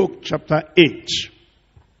 Luke chapter 8.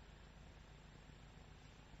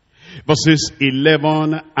 Verses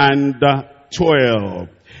 11 and 12.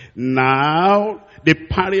 Now, the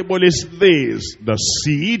parable is this. The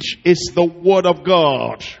seed is the word of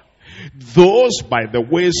God. Those by the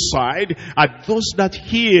wayside are those that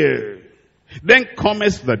hear. Then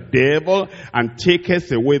cometh the devil and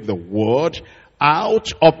taketh away the word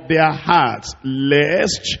out of their hearts,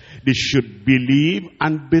 lest they should believe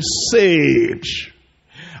and be saved.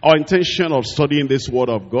 Our intention of studying this word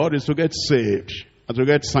of God is to get saved, and to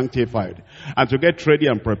get sanctified, and to get ready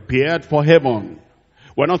and prepared for heaven.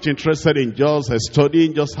 We're not interested in just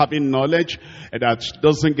studying, just having knowledge that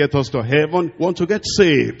doesn't get us to heaven. We want to get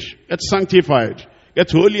saved, get sanctified,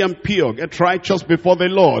 get holy and pure, get righteous before the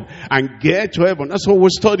Lord, and get to heaven. That's what we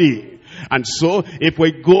study. And so, if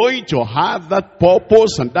we're going to have that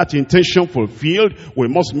purpose and that intention fulfilled, we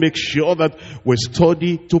must make sure that we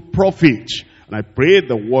study to profit. And I pray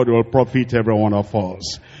the word will profit every one of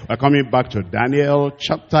us. We're coming back to Daniel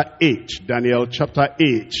chapter 8. Daniel chapter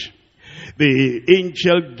 8. The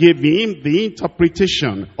angel gave him the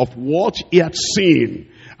interpretation of what he had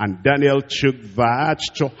seen. And Daniel took that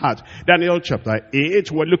to heart. Daniel chapter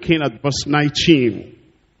 8, we're looking at verse 19.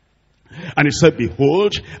 And he said,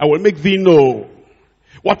 behold, I will make thee know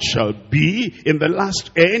what shall be in the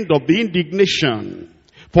last end of the indignation.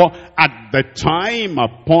 For at the time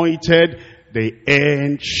appointed, the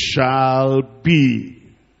end shall be.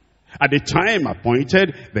 At the time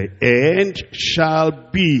appointed, the end shall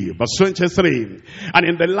be. Verse 23. And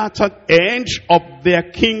in the latter end of their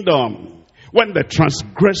kingdom, when the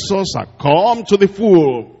transgressors are come to the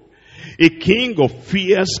full, a king of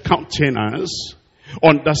fierce countenance,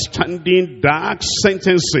 understanding dark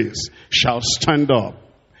sentences, shall stand up.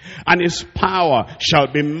 And his power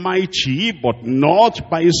shall be mighty, but not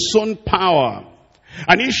by his own power.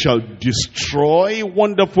 And he shall destroy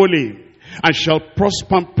wonderfully, and shall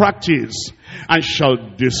prosper and practice, and shall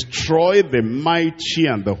destroy the mighty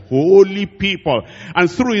and the holy people. And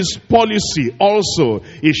through his policy also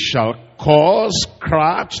he shall cause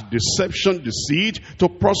craft, deception, deceit to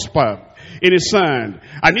prosper in his hand.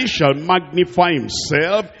 And he shall magnify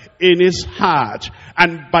himself in his heart,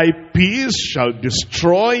 and by peace shall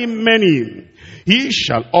destroy many. He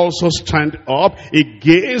shall also stand up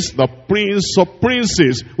against the prince of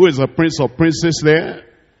princes. Who is the prince of princes there?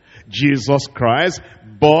 Jesus Christ.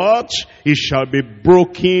 But he shall be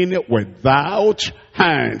broken without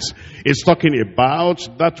hands. It's talking about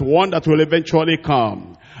that one that will eventually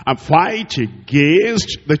come and fight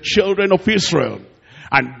against the children of Israel.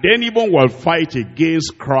 And then even will fight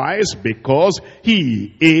against Christ, because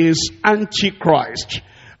he is Antichrist.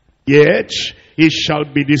 Yet he shall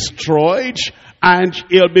be destroyed, and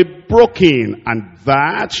he'll be broken, and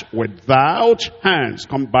that without hands.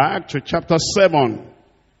 Come back to chapter 7.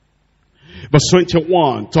 Verse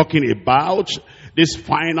 21, talking about this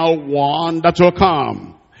final one that will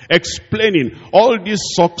come. Explaining all these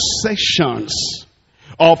successions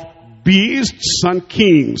of beasts and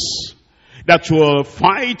kings that will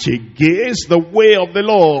fight against the way of the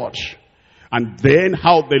Lord. And then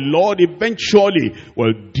how the Lord eventually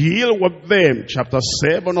will deal with them. Chapter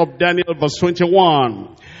 7 of Daniel, verse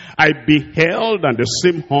 21. I beheld, and the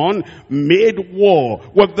same horn made war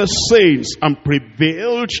with the saints and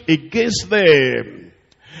prevailed against them.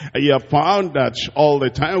 And you have found that all the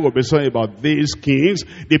time we'll be saying about these kings,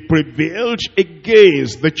 they prevailed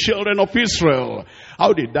against the children of Israel.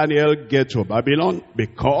 How did Daniel get to Babylon?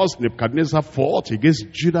 Because Nebuchadnezzar fought against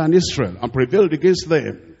Judah and Israel and prevailed against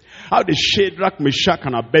them. How did Shadrach, Meshach,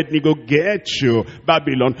 and Abednego get to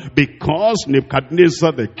Babylon? Because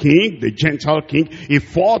Nebuchadnezzar, the king, the Gentile king, he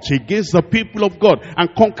fought against the people of God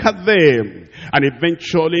and conquered them. And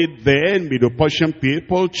eventually then Medo-Persian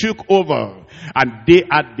people took over. And they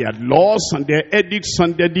had their laws and their edicts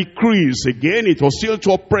and their decrees. Again, it was still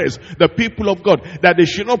to oppress the people of God, that they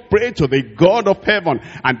should not pray to the God of heaven.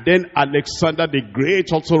 And then Alexander the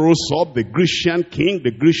Great also rose up, the Grecian king,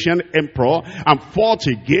 the Grecian emperor, and fought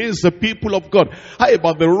against the people of God. How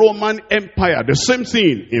about the Roman Empire? The same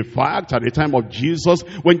thing. In fact, at the time of Jesus,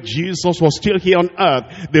 when Jesus was still here on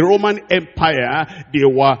earth, the Roman Empire, they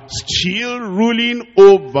were still ruling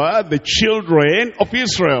over the children of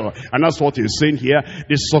Israel. And that's what he's saying here.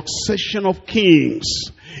 The succession of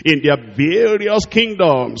kings in their various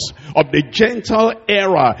kingdoms of the Gentile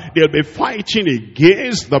era, they'll be fighting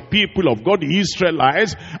against the people of God, the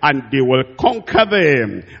Israelites, and they will conquer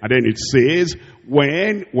them. And then it says,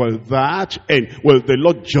 when will that end? Will the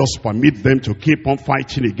Lord just permit them to keep on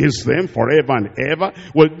fighting against them forever and ever?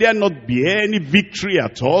 Will there not be any victory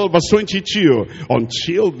at all? Verse 22,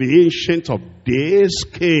 until the Ancient of Days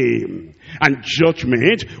came, and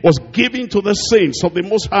judgment was given to the saints of the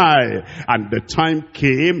Most High. And the time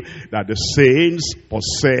came that the saints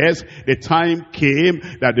possessed. The time came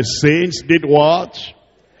that the saints did what?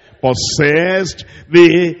 Possessed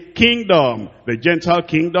the kingdom. The Gentile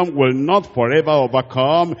kingdom will not forever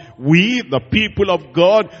overcome. We, the people of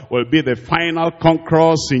God, will be the final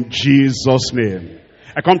conquerors in Jesus' name.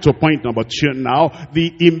 I come to point number 2 now.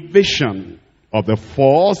 The invasion of the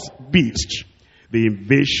fourth beast. The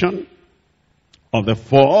invasion of the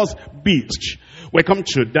fourth beast. We come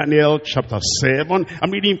to Daniel chapter 7.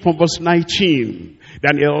 I'm reading from verse 19.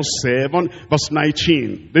 Daniel 7, verse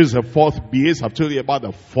 19. This is the fourth beast. I've told you about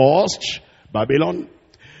the first, Babylon.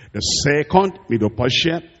 The second,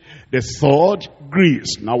 Medo-Persia. The third,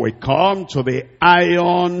 Greece. Now we come to the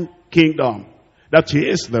Iron Kingdom. That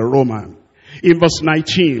is the Roman. In verse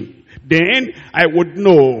 19, then I would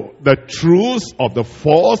know the truth of the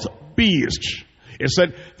fourth beast. He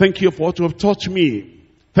said, thank you for what you have taught me.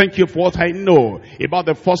 Thank you for what I know about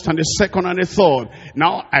the first and the second and the third.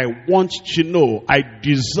 Now I want to know, I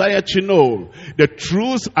desire to know the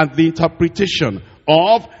truth and the interpretation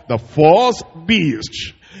of the fourth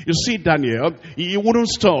beast. You see, Daniel, he wouldn't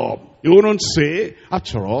stop. He wouldn't say,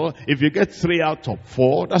 after all, if you get 3 out of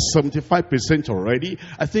 4, that's 75% already.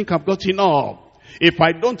 I think I've got enough. If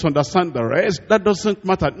I don't understand the rest, that doesn't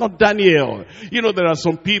matter. Not Daniel. You know, there are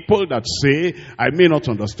some people that say, I may not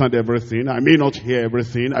understand everything. I may not hear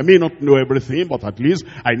everything. I may not know everything, but at least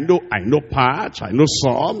I know parts. I know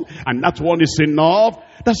some. And that one is enough.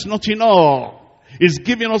 That's not enough. He's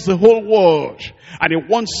giving us the whole word. And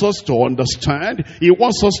he wants us to understand. He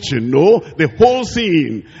wants us to know the whole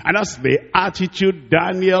thing. And that's the attitude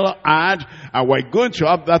Daniel had. And we're going to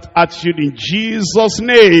have that attitude in Jesus'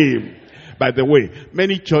 name. By the way,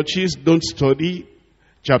 many churches don't study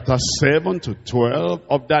chapter 7 to 12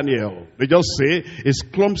 of Daniel. They just say it's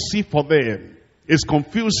clumsy for them. It's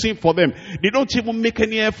confusing for them. They don't even make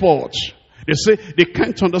any effort. They say they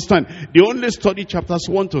can't understand. They only study chapters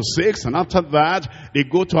 1 to 6, and after that, they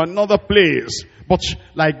go to another place. But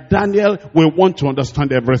like Daniel, we want to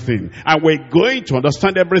understand everything. And we're going to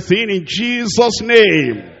understand everything in Jesus'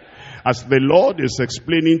 name. As the Lord is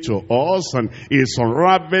explaining to us and is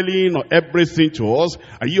unraveling everything to us,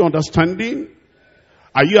 are you understanding?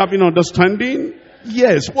 Are you having understanding?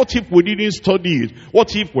 Yes. What if we didn't study it?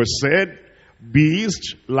 What if we said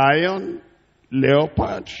beast, lion,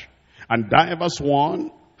 leopard, and divers one,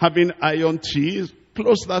 having iron teeth?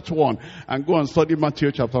 Close that one and go and study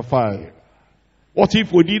Matthew chapter 5. What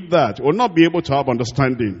if we did that? We'll not be able to have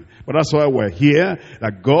understanding. But that's why we're here,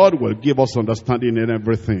 that God will give us understanding in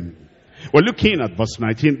everything. We're looking at verse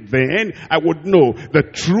 19. Then I would know the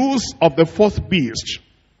truth of the fourth beast,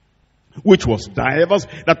 which was diverse,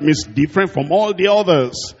 that means different from all the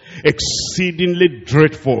others, exceedingly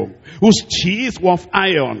dreadful, whose teeth were of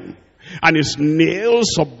iron, and his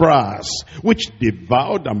nails of brass, which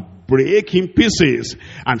devoured and brake in pieces,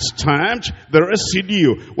 and stamped the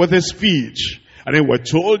residue with his feet. And then we're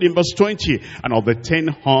told in verse 20, and of the 10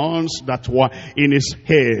 horns that were in his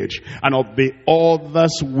head, and of the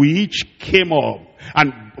others which came up,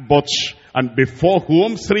 and before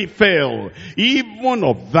whom 3 fell, even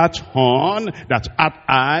of that horn that had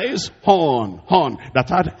eyes, horn that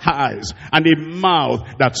had eyes, and a mouth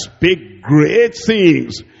that spake great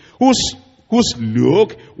things, whose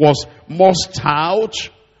look was more stout,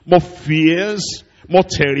 more fierce, more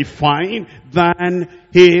terrifying than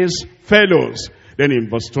his fellows. Then in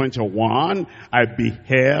verse 21, I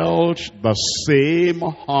beheld the same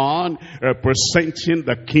horn representing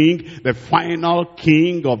the king, the final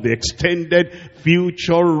king of the extended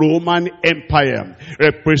future Roman Empire,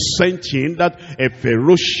 representing that a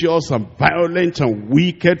ferocious and violent and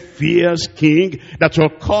wicked, fierce king that will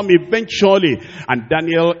come eventually. And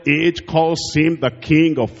Daniel 8 calls him the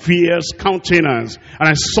king of fierce countenance. And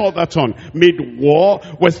I saw that one, made war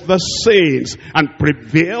with the saints and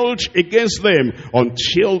prevailed against them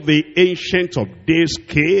until the Ancient of Days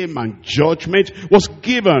came and judgment was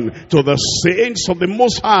given to the saints of the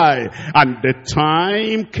Most High. And the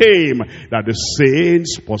time came that the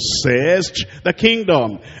saints possessed the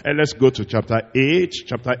kingdom. And let's go to chapter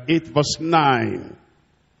 8 verse 9.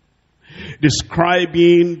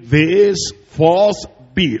 Describing this fourth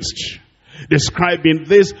beast, describing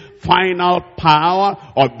this final power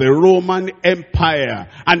of the Roman Empire,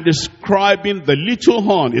 and describing the little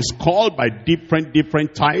horn is called by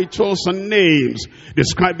different titles and names,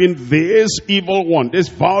 describing this evil one, this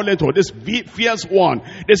violent or this fierce one,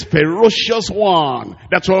 this ferocious one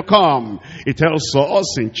that will come. It tells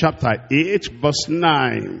us in chapter 8 verse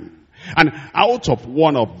 9. And out of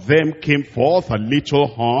one of them came forth a little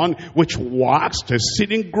horn which waxed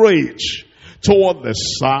exceeding great, toward the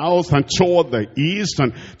south and toward the east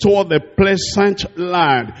and toward the pleasant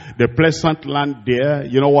land. The pleasant land there,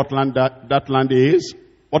 you know what land that land is?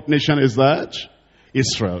 What nation is that?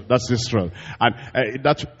 Israel. That's Israel. And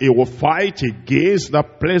that it will fight against the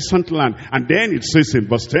pleasant land. And then it says in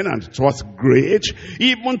verse 10, and it was great,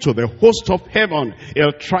 even to the host of heaven.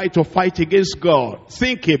 He'll try to fight against God.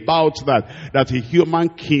 Think about that. That a human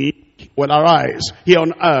king will arise here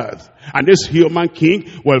on earth. And this human king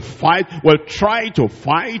will try to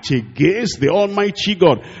fight against the Almighty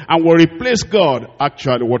God, and will replace God.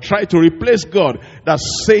 Actually, will try to replace God.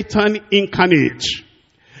 That's Satan incarnate.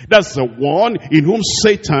 That's the one in whom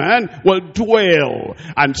Satan will dwell,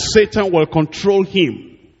 and Satan will control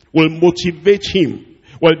him, will motivate him,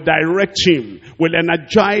 will direct him, will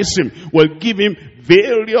energize him, will give him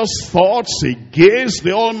various thoughts against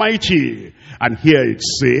the Almighty. And here it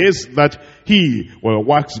says that he will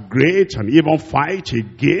wax great and even fight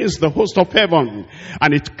against the host of heaven.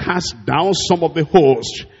 And it cast down some of the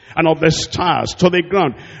host and of the stars to the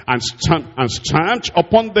ground, and stamped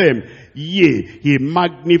upon them. Yea, he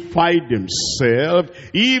magnified himself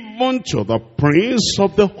even to the prince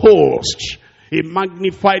of the host. He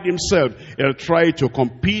magnified himself. He'll try to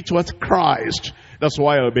compete with Christ. That's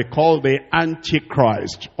why he'll be called the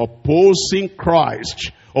Antichrist, opposing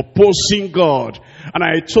Christ, opposing God. And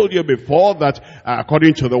I told you before that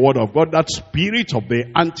according to the word of God, that spirit of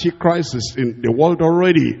the Antichrist is in the world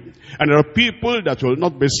already. And there are people that will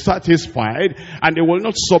not be satisfied, and they will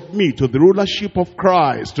not submit to the rulership of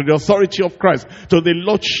Christ, to the authority of Christ, to the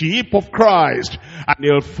lordship of Christ. And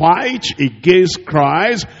they'll fight against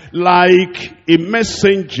Christ like a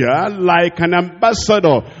messenger, like an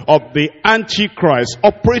ambassador of the Antichrist,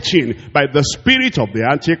 operating by the spirit of the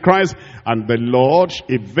Antichrist. And the Lord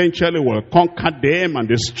eventually will conquer them and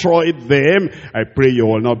destroy them. I pray you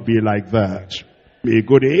will not be like that. May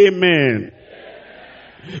good amen.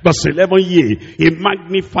 Verse 11, yea, he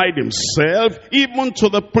magnified himself even to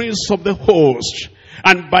the prince of the host.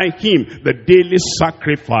 And by him the daily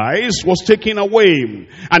sacrifice was taken away,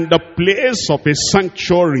 and the place of his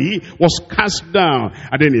sanctuary was cast down.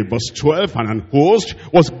 And then in verse 12, and an host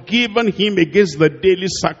was given him against the daily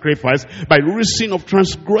sacrifice by reason of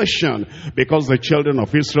transgression, because the children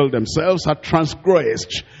of Israel themselves had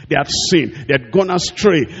transgressed. They had sinned, they had gone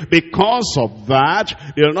astray. Because of that,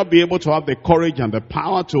 they will not be able to have the courage and the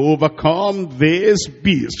power to overcome this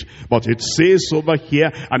beast. But it says over here,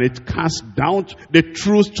 and it cast down the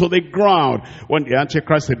truth to the ground. When the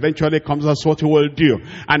Antichrist eventually comes, that's what he will do.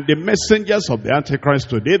 And the messengers of the Antichrist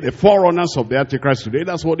today, the forerunners of the Antichrist today,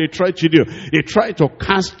 that's what they try to do. They try to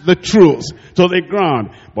cast the truth to the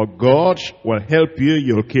ground. But God will help you,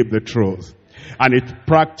 you'll keep the truth. And it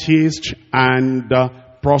practiced and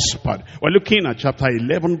prospered. We're looking at chapter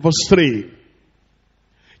 11 verse 3.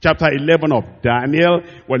 Chapter 11 of Daniel,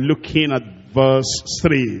 we're looking at verse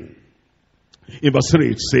 3. In verse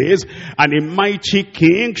 3 it says, and a mighty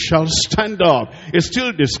king shall stand up. It's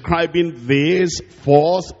still describing this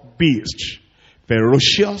fourth beast.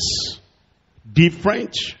 Ferocious,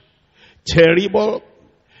 different, terrible,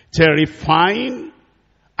 terrifying,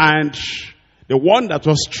 and the one that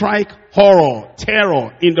will strike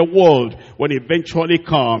terror in the world when it eventually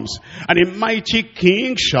comes. And a mighty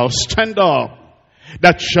king shall stand up,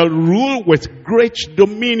 that shall rule with great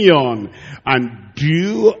dominion, and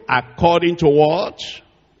do according to what?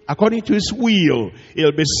 According to his will.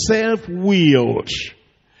 He'll be self-willed.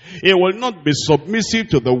 He will not be submissive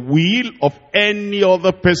to the will of any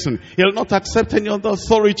other person. He'll not accept any other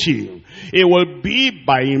authority. He will be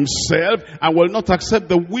by himself and will not accept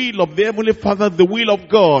the will of the Heavenly Father, the will of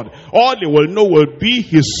God. All he will know will be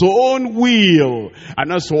his own will.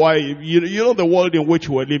 And that's why, you know the world in which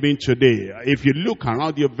we're living today. If you look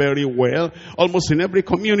around you very well, almost in every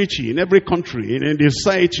community, in every country, in any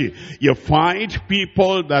society, you find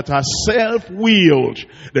people that are self-willed.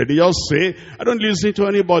 That they just say, I don't listen to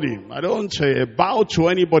anybody. I don't bow to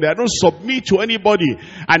anybody. I don't submit to anybody.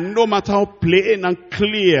 And no matter how plain and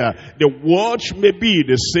clear the word may be,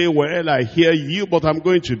 they say, well, I hear you, but I'm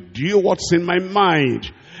going to do what's in my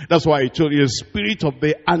mind. That's why I told you the spirit of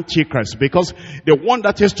the Antichrist. Because the one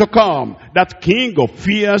that is to come, that king of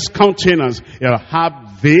fierce countenance, he'll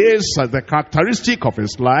have this as the characteristic of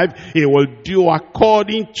his life. He will do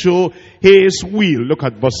according to his will. Look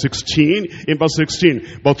at verse 16. In verse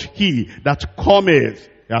 16, but he that cometh,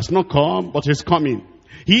 he has not come, but is coming.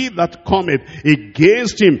 He that cometh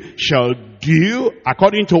against him shall do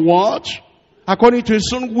according to what? According to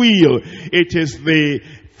his own will. It is the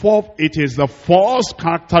first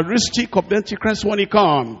characteristic of the Antichrist when he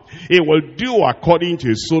comes. He will do according to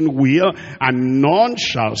his own will, and none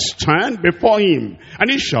shall stand before him. And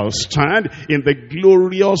he shall stand in the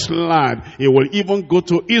glorious land. He will even go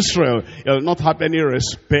to Israel. He'll not have any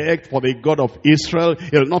respect for the God of Israel.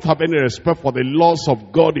 He'll not have any respect for the laws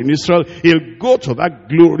of God in Israel. He'll go to that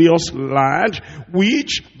glorious land,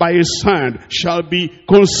 which by his hand shall be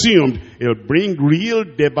consumed. He'll bring real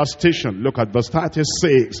devastation. Look at verse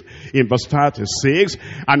 36. In verse 36,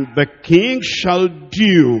 and the king shall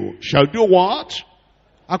do what?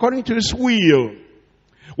 according to his will.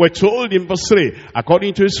 We're told in verse 3,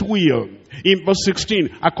 according to his will. In verse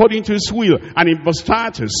 16, according to his will. And in verse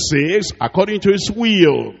 36, according to his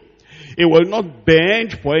will. He will not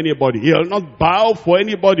bend for anybody. He will not bow for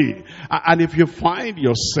anybody. And if you find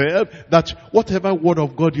yourself that whatever word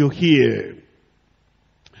of God you hear,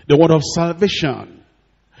 the word of salvation,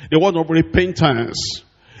 the word of repentance,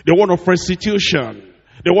 the word of restitution,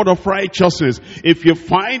 the word of righteousness, if you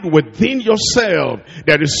find within yourself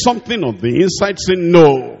there is something on the inside saying,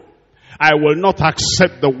 no, I will not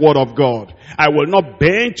accept the word of God. I will not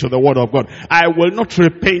bend to the word of God. I will not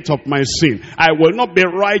repent of my sin. I will not be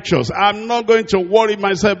righteous. I'm not going to worry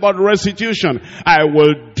myself about restitution. I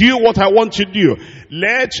will do what I want to do.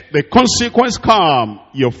 Let the consequence come.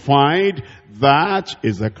 You find that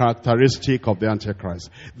is the characteristic of the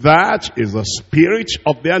Antichrist. That is the spirit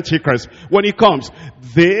of the Antichrist. When he comes,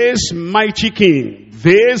 this mighty king,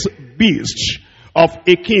 this beast of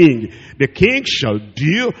a king, the king shall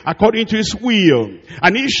do according to his will,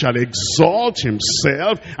 and he shall exalt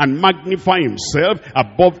himself and magnify himself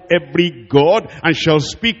above every god, and shall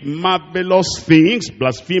speak marvelous things,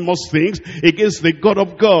 blasphemous things against the God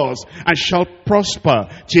of gods, and shall prosper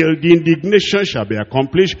till the indignation shall be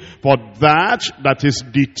accomplished, for that is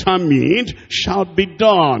determined shall be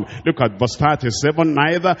done. Look at verse 37.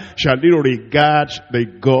 Neither shall he regard the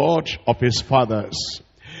God of his fathers.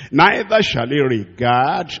 Neither shall he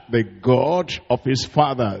regard the God of his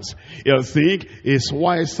fathers. He'll think he's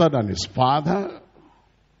wiser than his father.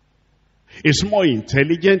 He's more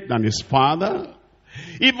intelligent than his father.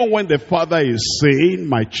 Even when the father is saying,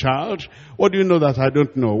 my child, what do you know that I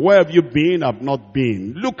don't know? Where have you been? I've not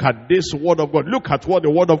been. Look at this word of God. Look at what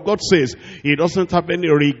the word of God says. He doesn't have any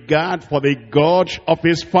regard for the God of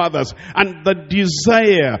his fathers. And the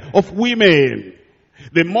desire of women.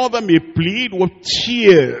 The mother may plead with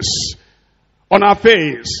tears on her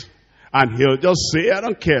face. And he'll just say, I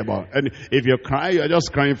don't care about it. And if you cry, you're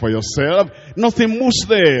just crying for yourself. Nothing moves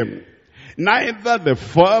them. Neither the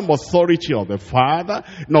firm authority of the father,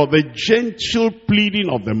 nor the gentle pleading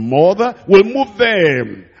of the mother will move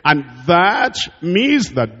them. And that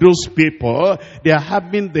means that those people, they are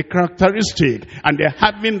having the characteristic and they're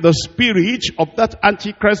having the spirit of that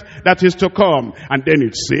Antichrist that is to come. And then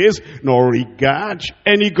it says, nor regard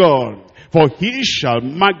any God, for he shall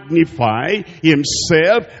magnify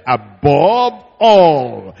himself above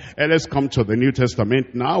all. And let's come to the New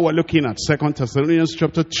Testament now. We're looking at 2 Thessalonians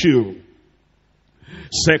chapter 2.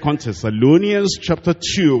 2 Thessalonians chapter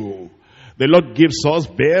 2. The Lord gives us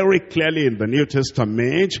very clearly in the New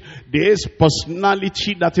Testament this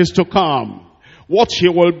personality that is to come. What he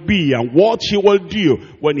will be and what he will do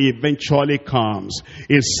when he eventually comes.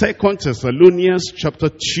 In 2 Thessalonians chapter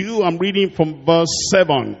 2, I'm reading from verse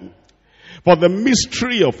 7. For the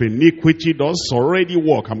mystery of iniquity does already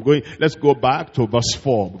work. Let's go back to verse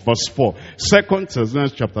 4. Verse 4. 2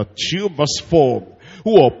 Thessalonians chapter 2, verse 4.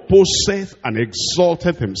 Who opposeth and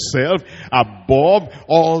exalteth himself above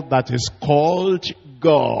all that is called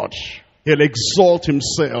God. He'll exalt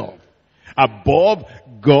himself above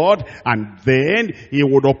God, and then he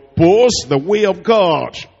would oppose the way of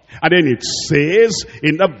God. And then it says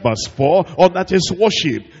in that verse 4, all that is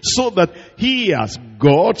worship, so that he as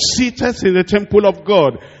God sitteth in the temple of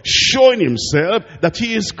God, showing himself that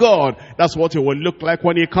he is God. That's what it will look like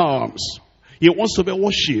when he comes. He wants to be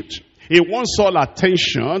worshipped. He wants all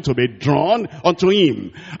attention to be drawn unto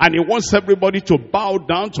him. And he wants everybody to bow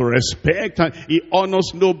down to respect. And he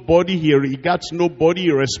honors nobody. He regards nobody.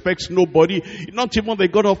 He respects nobody. Not even the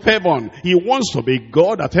God of heaven. He wants to be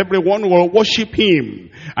God that everyone will worship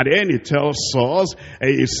him. And then he tells us,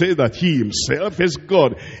 he says that he himself is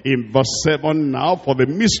God. In verse 7 now, for the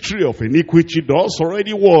mystery of iniquity does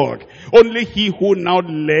already work. Only he who now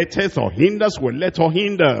letteth or hinders will let or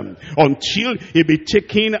hinder, until he be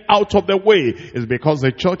taken out of the way. It's because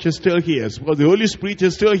the church is still here. It's because the Holy Spirit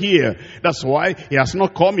is still here. That's why he has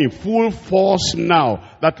not come in full force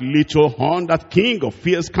now. That little horn, that king of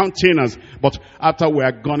fierce countenance. But after we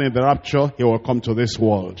are gone in the rapture, he will come to this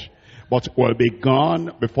world. But we'll be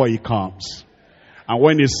gone before he comes. And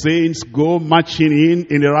when the saints go marching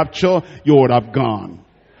in the rapture, you would have gone.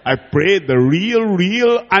 I pray the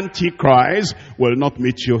real Antichrist will not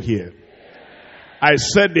meet you here. I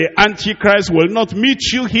said the Antichrist will not meet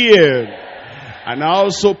you here. And I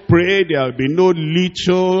also pray there will be no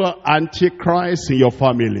little Antichrist in your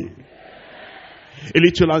family. A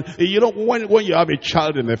little, when you have a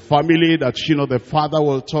child in a family that, the father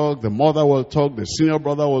will talk, the mother will talk, the senior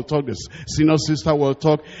brother will talk, the senior sister will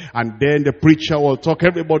talk, and then the preacher will talk.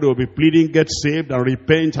 Everybody will be pleading, get saved and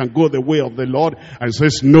repent and go the way of the Lord. And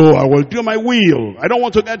says, no, I will do my will. I don't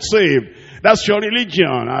want to get saved. That's your religion.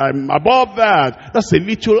 I'm above that. That's a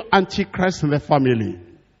little antichrist in the family.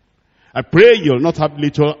 I pray you'll not have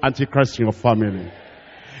little antichrist in your family.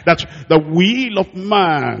 That the will of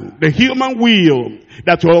man, the human will,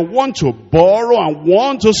 that will want to borrow and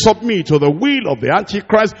want to submit to the will of the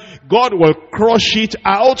Antichrist, God will crush it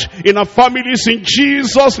out in our families in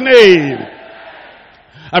Jesus' name.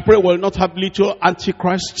 I pray we'll not have little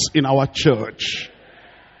antichrists in our church.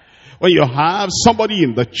 When you have somebody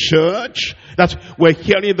in the church that we're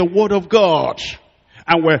hearing the word of God,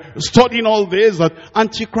 and we're studying all this, that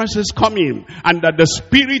Antichrist is coming, and that the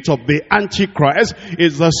spirit of the Antichrist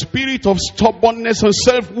is the spirit of stubbornness and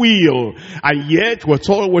self-will. And yet we're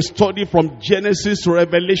told we study from Genesis to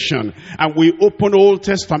Revelation, and we open Old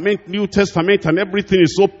Testament, New Testament, and everything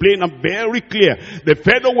is so plain and very clear. The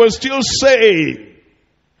fellow will still say,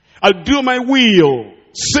 I'll do my will.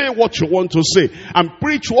 Say what you want to say and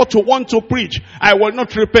preach what you want to preach. I will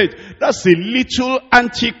not repeat. That's a little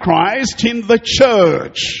antichrist in the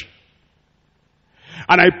church.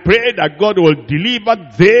 And I pray that God will deliver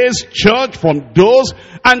this church from those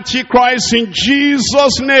antichrists in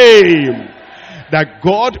Jesus' name. That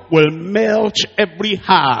God will melt every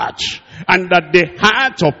heart. And that the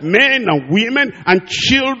heart of men and women and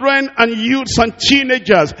children and youths and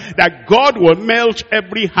teenagers, that God will melt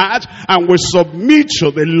every heart and will submit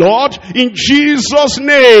to the Lord in Jesus'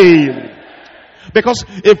 name. Because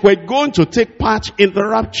if we're going to take part in the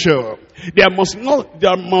rapture, there must be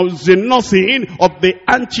nothing of the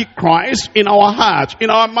Antichrist in our heart, in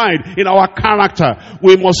our mind, in our character.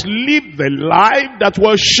 We must live the life that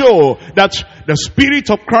will show that the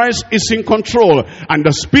Spirit of Christ is in control, and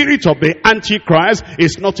the spirit of the Antichrist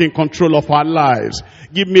is not in control of our lives.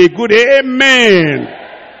 Give me a good amen.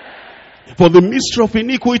 For the mystery of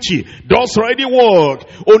iniquity does already work.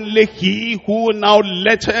 Only he who now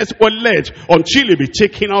letteth will let until he be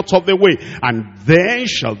taken out of the way. And then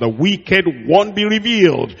shall the wicked one be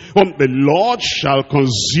revealed, whom the Lord shall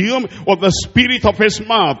consume with the spirit of his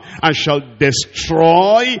mouth, and shall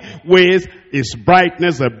destroy with his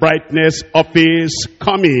brightness, the brightness of his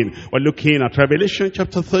coming. We're looking at Revelation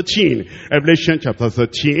chapter 13. Revelation chapter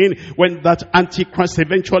 13, when that Antichrist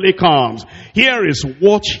eventually comes. Here is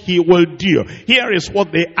what he will do. Here is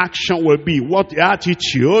what the action will be, what the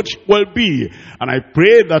attitude will be. And I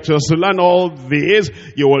pray that as you learn all this,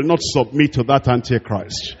 you will not submit to that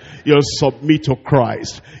Antichrist. You'll submit to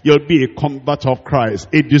Christ. You'll be a convert of Christ,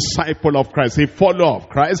 a disciple of Christ, a follower of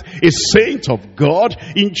Christ, a saint of God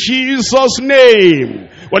in Jesus' name.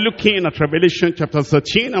 We're looking at Revelation chapter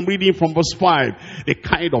 13. I'm reading from verse 5. The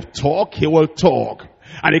kind of talk he will talk,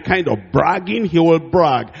 and the kind of bragging he will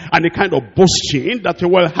brag, and the kind of boasting that he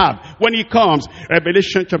will have when he comes.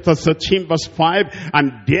 Revelation chapter 13 verse 5.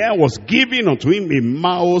 And there was given unto him a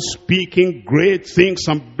mouth speaking great things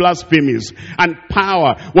and blasphemies, and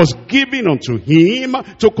power was given unto him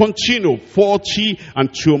to continue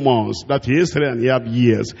 42 months. That is 3.5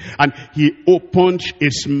 years. And he opened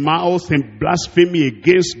his mouth in blasphemy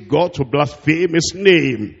against God, to blaspheme his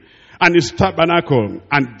name and his tabernacle,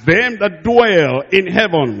 and them that dwell in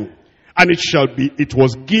heaven. And it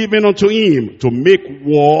was given unto him to make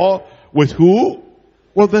war with who?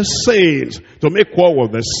 With the saints. To make war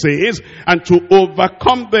with the saints, and to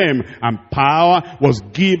overcome them. And power was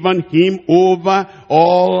given him over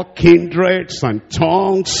all kindreds and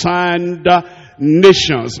tongues and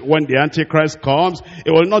nations. When the Antichrist comes,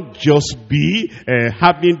 it will not just be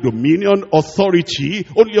having dominion, authority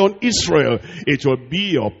only on Israel. It will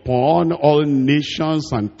be upon all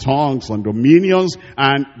nations and tongues and dominions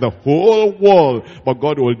and the whole world. But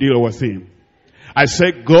God will deal with him. I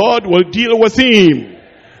said God will deal with him.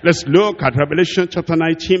 Let's look at Revelation chapter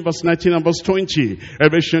 19 verse 19 and verse 20.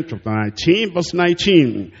 Revelation chapter 19 verse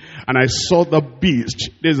 19. And I saw the beast.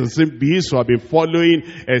 This is the same beast who I've been following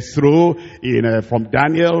through from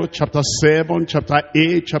Daniel chapter 7, chapter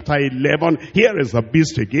 8, chapter 11. Here is the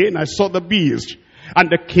beast again. I saw the beast. And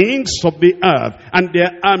the kings of the earth and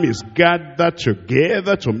their armies gathered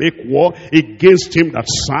together to make war against him that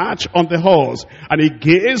sat on the horse, and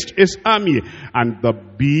against his army. And the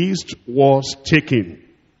beast was taken,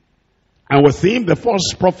 and with him the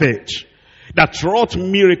false prophet that wrought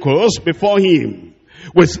miracles before him,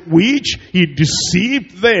 with which he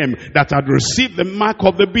deceived them that had received the mark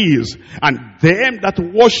of the beast, and them that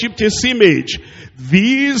worshipped his image.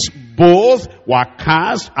 These both were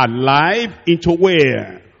cast alive into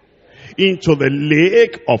where? Into the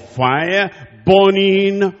lake of fire,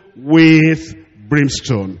 burning with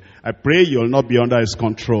brimstone. I pray you'll not be under his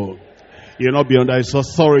control. You'll not be under his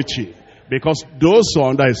authority. Because those who are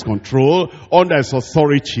under his control, under his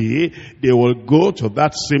authority, they will go to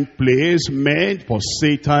that same place meant for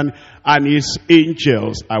Satan and his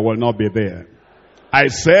angels. I will not be there. I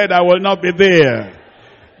said I will not be there.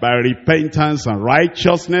 By repentance and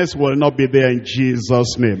righteousness will not be there in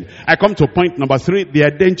Jesus' name. I come to point number 3, the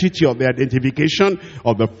identity or the identification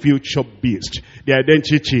of the future beast. The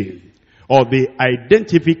identity or the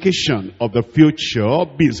identification of the future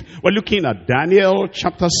beast. We're looking at Daniel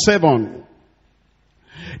chapter 7.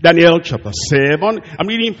 Daniel chapter 7, I'm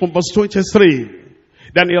reading from verse 23.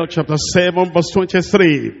 Daniel chapter 7 verse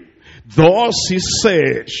 23. Thus he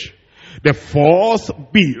said, the fourth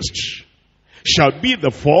beast shall be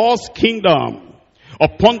the fourth kingdom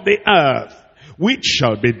upon the earth, which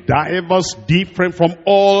shall be diverse, different from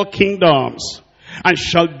all kingdoms, and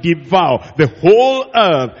shall devour the whole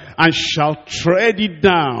earth, and shall tread it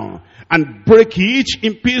down, and break it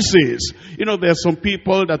in pieces. You know, there are some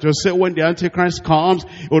people that will say when the Antichrist comes,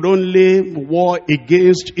 it would only war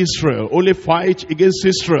against Israel, only fight against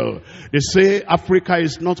Israel. They say Africa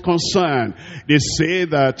is not concerned. They say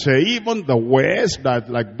that even the West, that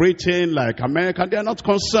like Britain, like America, they are not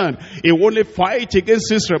concerned. It will only fight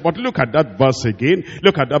against Israel. But look at that verse again.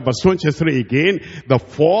 Look at that verse 23 again. The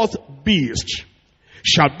fourth beast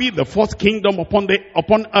shall be the fourth kingdom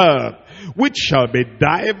upon earth, which shall be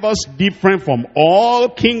diverse, different from all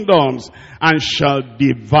kingdoms, and shall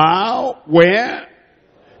devour where?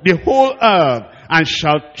 The whole earth, and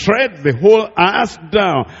shall tread the whole earth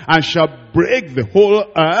down, and shall break the whole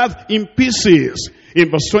earth in pieces. In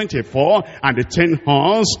verse 24, and the 10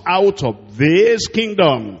 horns out of this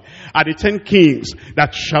kingdom are the 10 kings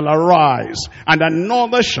that shall arise, and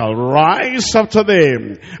another shall rise after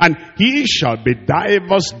them, and he shall be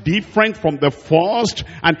diverse, different from the first,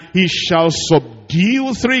 and he shall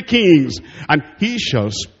subdue 3 kings, and he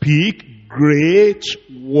shall speak great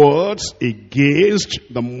words against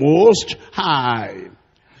the Most High.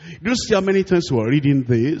 Do you see how many times we are reading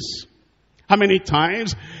this? How many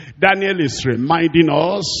times Daniel is reminding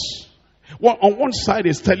us? Well, on one side,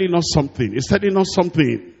 he's telling us something. He's telling us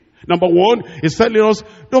something. Number one, he's telling us,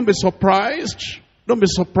 don't be surprised. Don't be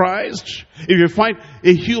surprised if you find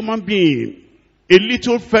a human being, a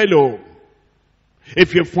little fellow.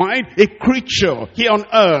 If you find a creature here on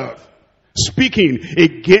earth speaking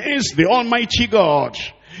against the Almighty God,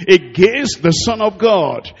 against the Son of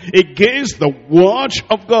God, against the Word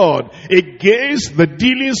of God, against the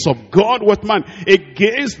dealings of God with man,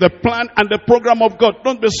 against the plan and the program of God.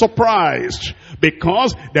 Don't be surprised,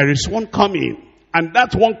 because there is one coming. And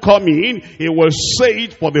that one coming, he will say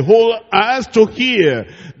it for the whole earth to hear.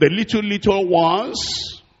 The little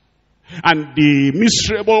ones and the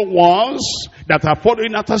miserable ones that are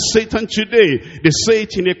following after Satan today, they say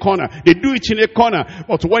it in a corner. They do it in a corner.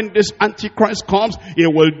 But when this Antichrist comes, he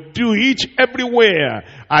will do it everywhere.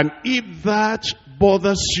 And if that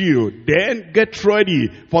bothers you, then get ready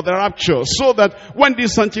for the rapture. So that when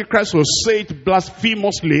this Antichrist will say it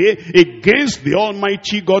blasphemously against the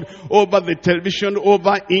Almighty God over the television,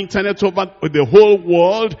 over internet, over the whole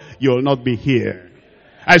world, you'll not be here.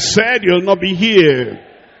 I said you'll not be here.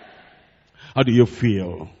 How do you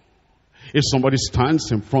feel if somebody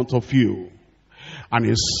stands in front of you and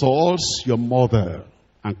insults your mother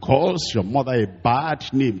and calls your mother a bad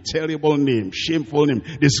name, terrible name, shameful name,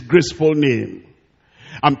 disgraceful name,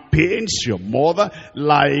 and paints your mother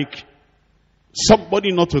like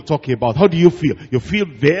somebody not to talk about? How do you feel? You feel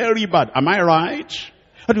very bad. Am I right?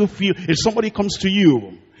 How do you feel if somebody comes to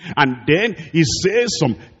you and then he says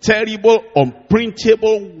some terrible,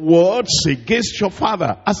 unprintable words against your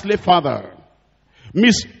father, earthly father?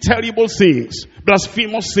 Terrible things,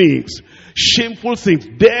 blasphemous things, shameful things,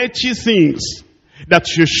 dirty things that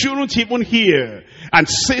you shouldn't even hear, and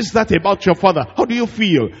says that about your father. How do you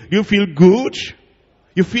feel? Do you feel good?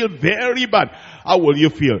 You feel very bad. How will you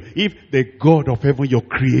feel if the God of heaven, your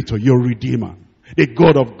creator, your redeemer, the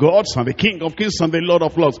God of gods and the King of kings and the Lord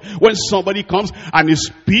of lords, when somebody comes and he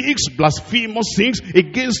speaks blasphemous things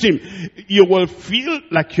against him, you will feel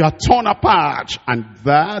like you are torn apart. And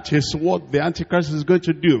that is what the Antichrist is going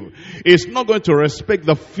to do. He's not going to respect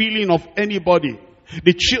the feeling of anybody.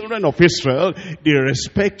 The children of Israel, they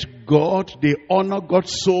respect God, they honor God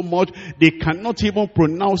so much, they cannot even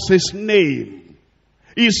pronounce his name.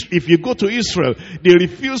 If you go to Israel, they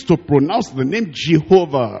refuse to pronounce the name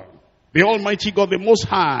Jehovah, the Almighty God, the Most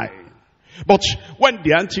High. But when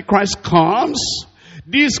the Antichrist comes,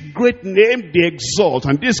 this great name they exalt,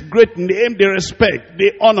 and this great name they respect,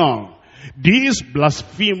 they honor. This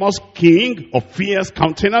blasphemous king of fierce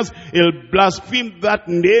countenance, he'll blaspheme that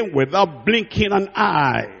name without blinking an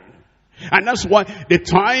eye. And that's why the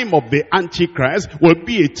time of the Antichrist will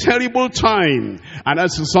be a terrible time. And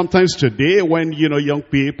that's sometimes today when, young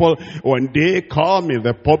people, when they come in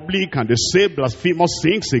the public and they say blasphemous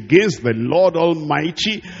things against the Lord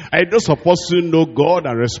Almighty, and those of us who know God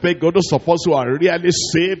and respect God, those of us who are really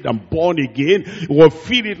saved and born again, will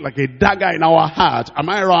feel it like a dagger in our heart. Am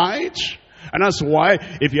I right? And that's why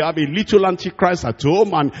if you have a little Antichrist at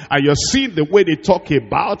home and you're seeing the way they talk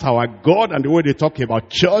about our God and the way they talk about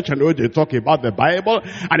church and the way they talk about the Bible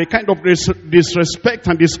and the kind of disrespect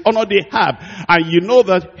and dishonor they have, and you know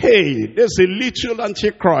that, hey, there's a little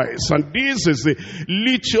Antichrist and this is a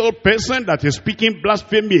little person that is speaking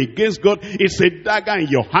blasphemy against God, it's a dagger in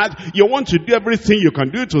your heart. You want to do everything you can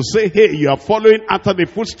do to say, hey, you are following after the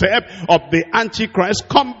footstep of the Antichrist.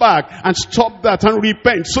 Come back and stop that and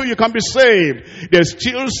repent so you can be saved. There's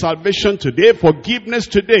still salvation today, forgiveness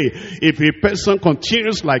today. If a person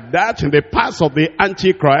continues like that in the path of the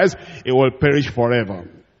Antichrist, it will perish forever.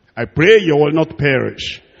 I pray you will not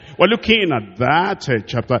perish. We're looking at that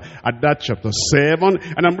chapter 7,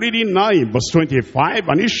 and I'm reading now in verse 25,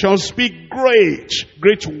 and he shall speak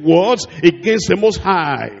great words against the Most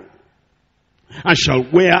High, and shall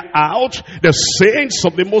wear out the saints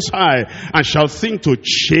of the Most High, and shall think to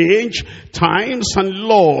change times and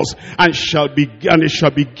laws, and it shall be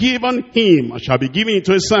given him, and shall be given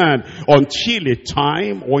into his hand, until a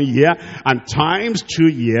time 1 year, and times 2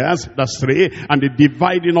 years, that's 3, and the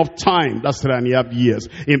dividing of time, that's 3.5 years.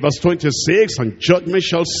 In verse 26, and judgment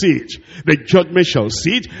shall sit, the judgment shall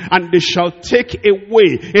sit, and they shall take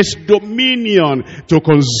away his dominion, to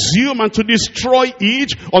consume and to destroy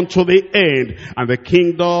it unto the end. And the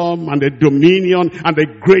kingdom and the dominion and the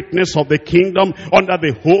greatness of the kingdom under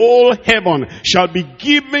the whole heaven shall be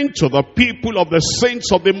given to the people of the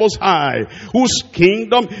saints of the Most High, whose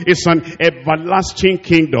kingdom is an everlasting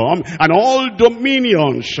kingdom, and all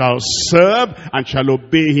dominion shall serve and shall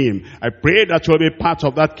obey him. I pray that you will be part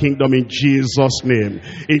of that kingdom in Jesus' name.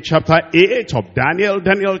 In chapter 8 of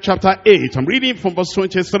Daniel chapter 8, I'm reading from verse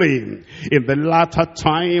 23. In the latter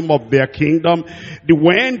time of their kingdom,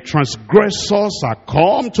 when transgressors are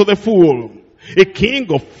come to the full, a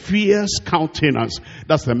king of fierce countenance.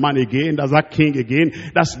 That's the man again. That's that king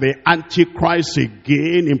again. That's the Antichrist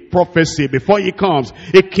again in prophecy before he comes.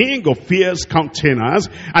 A king of fierce countenance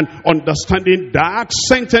and understanding dark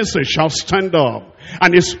sentences shall stand up.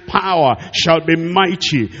 And his power shall be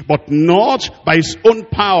mighty, but not by his own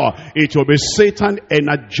power. It will be Satan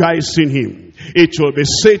energizing him. It will be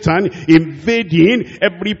Satan invading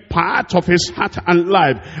every part of his heart and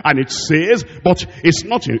life. And it says, but it's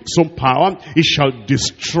not in his own power. He shall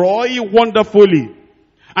destroy wonderfully,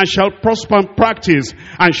 and shall prosper and practice,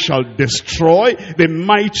 and shall destroy the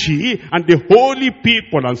mighty and the holy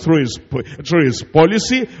people. And through his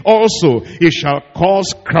policy also he shall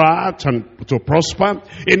cause craft and to prosper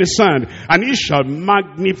in his hand, and he shall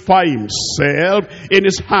magnify himself in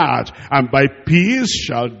his heart, and by peace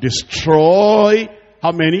shall destroy,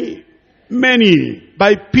 how many? Many.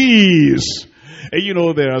 By peace.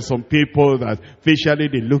 And there are some people that facially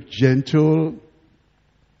they look gentle,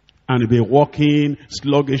 and they'll be walking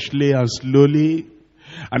sluggishly and slowly,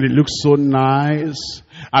 and it looks so nice.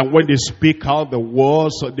 And when they speak out the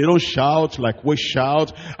words, they don't shout like we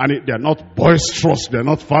shout, and they're not boisterous, they're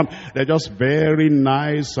not fun. They're just very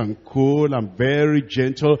nice and cool and very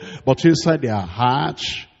gentle. But inside their heart,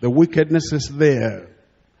 the wickedness is there.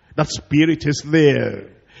 That spirit is there.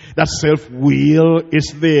 That self-will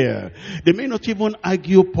is there. They may not even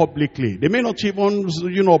argue publicly. They may not even,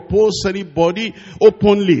 oppose anybody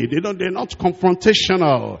openly. They're not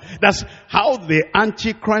confrontational. That's how the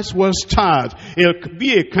Antichrist will start. He'll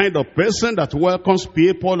be a kind of person that welcomes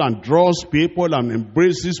people and draws people and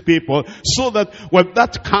embraces people, so that with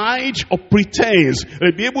that kind of pretense,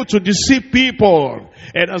 he'll be able to deceive people.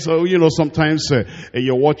 And that's how, sometimes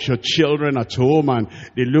you watch your children at home and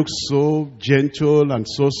they look so gentle and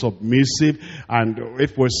so submissive. And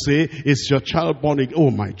if we say, is your child born again? Oh,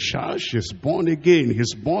 my child, she's born again.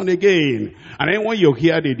 He's born again. And then when you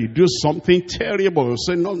hear that they do something terrible, you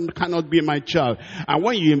say, no, cannot be my child. And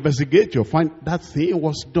when you investigate, you find that thing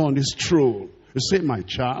was done. It's true. You say, my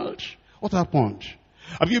child, what happened?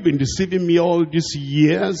 Have you been deceiving me all these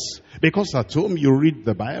years? Because at home you read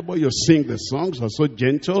the Bible, you sing the songs, you're so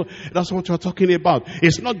gentle. That's what you're talking about.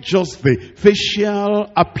 It's not just the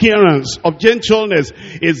facial appearance of gentleness.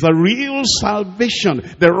 It's the real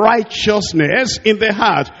salvation, the righteousness in the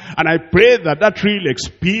heart. And I pray that that real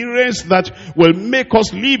experience that will make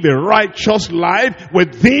us live a righteous life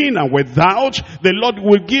within and without, the Lord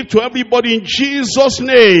will give to everybody in Jesus'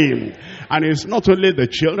 name. And it's not only the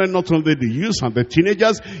children, not only the youths and the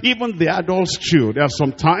teenagers, even the adults too. There are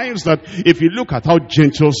some times that if you look at how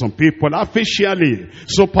gentle some people are facially,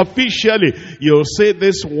 superficially, you'll say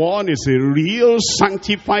this one is a real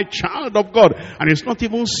sanctified child of God, and it's not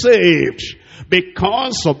even saved.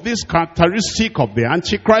 Because of this characteristic of the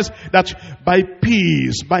Antichrist, that by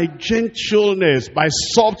peace, by gentleness, by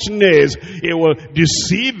softness, it will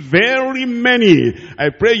deceive very many.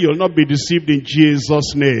 I pray you'll not be deceived in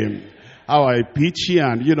Jesus' name. How I pity,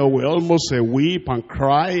 and we almost weep and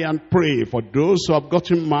cry and pray for those who have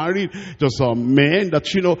gotten married to some men that,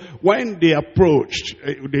 when they approached,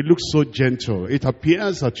 they look so gentle. It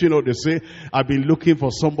appears that, they say, I've been looking for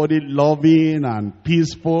somebody loving and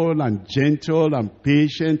peaceful and gentle and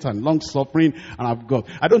patient and long-suffering, and I've got.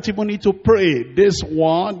 I don't even need to pray. This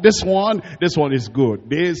one is good.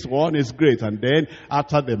 This one is great. And then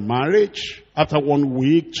after the marriage, after 1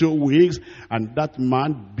 week, 2 weeks, and that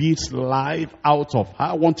man beats life out of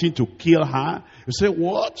her, wanting to kill her. You say,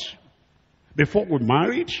 what? Before we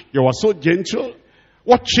married, you were so gentle?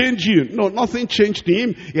 What changed you? No, nothing changed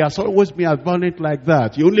him. He has always been violent like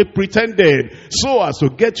that. He only pretended so as to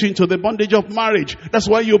get you into the bondage of marriage. That's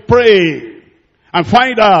why you pray and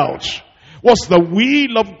find out what's the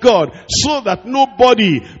will of God, so that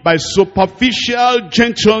nobody by superficial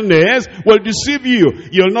gentleness will deceive you.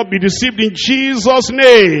 You'll not be deceived in Jesus'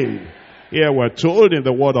 name. Here we're told in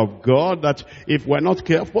the word of God that if we're not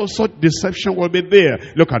careful, such deception will be there.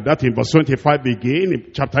 Look at that in verse 25 again,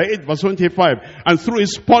 in chapter 8, verse 25. And through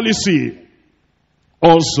his policy,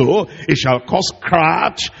 also, it shall cause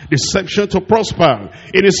craft, deception to prosper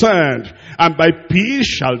in his hand, and by peace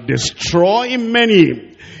shall destroy many.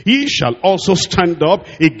 He shall also stand up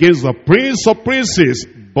against the prince of princes,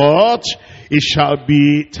 but it shall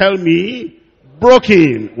be,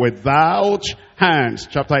 broken without hands.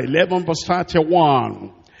 Chapter 11, verse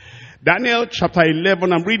 31. Daniel chapter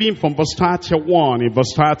 11, I'm reading from verse 31. In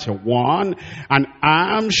verse 31, an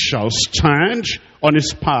arm shall stand on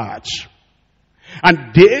his part,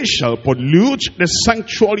 and they shall pollute the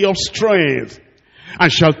sanctuary of strength,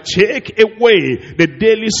 and shall take away the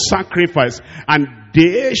daily sacrifice, and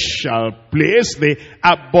they shall place the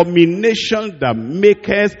abomination that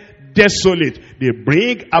maketh desolate. They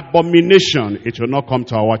bring abomination. It will not come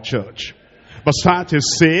to our church. Verse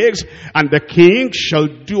 36, and the king shall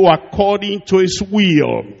do according to his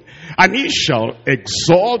will, and he shall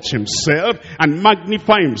exalt himself and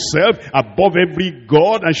magnify himself above every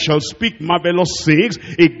god, and shall speak marvelous things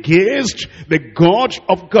against the God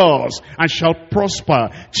of gods, and shall prosper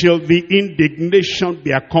till the indignation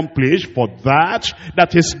be accomplished, for that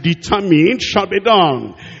is determined shall be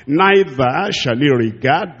done. Neither shall he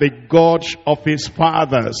regard the God of his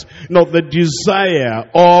fathers, nor the desire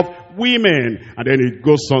of women. And then it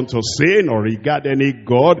goes on to say, nor regard any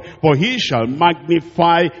god, for he shall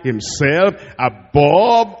magnify himself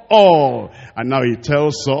above all. And now he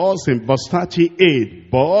tells us in verse 38,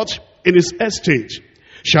 but in his estate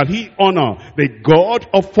shall he honor the God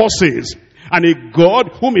of forces, and a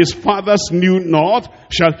God whom his fathers knew not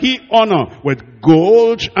shall he honor with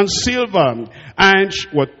gold and silver, and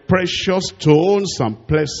with precious stones and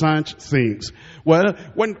pleasant things. Well,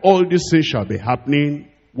 when all these things shall be happening,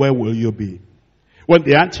 where will you be? When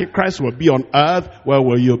the Antichrist will be on earth, where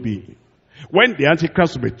will you be? When the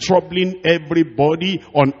Antichrist will be troubling everybody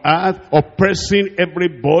on earth, oppressing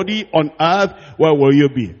everybody on earth, where will you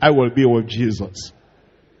be? I will be with Jesus.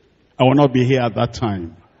 I will not be here at that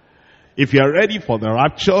time. If you are ready for the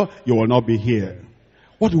rapture, you will not be here.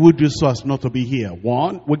 What do we do so as not to be here?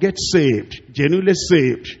 One, we get saved, genuinely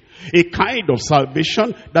saved. A kind of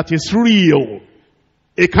salvation that is real.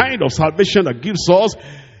 A kind of salvation that gives us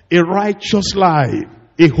a righteous life,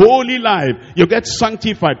 a holy life. You get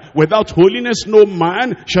sanctified. Without holiness, no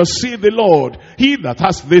man shall see the Lord. He that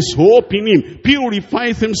has this hope in him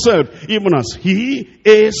purifieth himself, even as he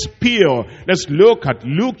is pure. Let's look at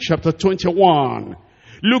Luke chapter 21.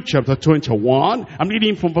 Luke chapter 21, I'm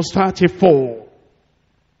reading from verse 34.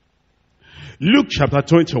 Luke chapter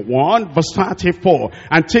 21, verse 34.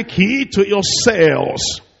 And take heed to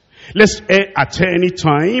yourselves, lest at any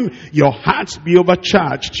time your hearts be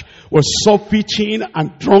overcharged with surfeiting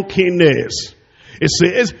and drunkenness. It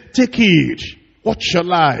says, take heed. Watch your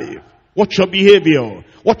life. Watch your behavior.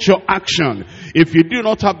 Watch your action. If you do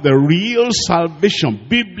not have the real salvation,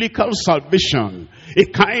 biblical salvation, a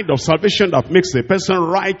kind of salvation that makes the person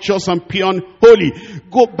righteous and pure and holy,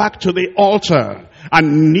 go back to the altar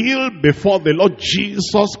and kneel before the Lord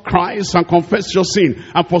Jesus Christ and confess your sin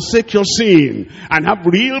and forsake your sin and have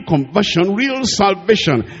real conversion, real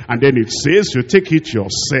salvation. And then it says you take it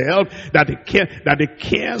yourself, that the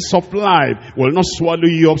cares of life will not swallow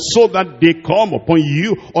you up, so that they come upon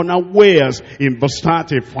you unawares. In verse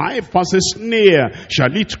 35, as a snare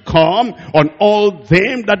shall it come on all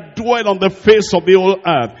them that dwell on the face of the whole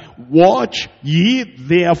earth. Watch ye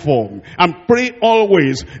therefore, and pray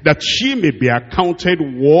always, that ye may be accounted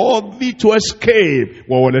worthy to escape.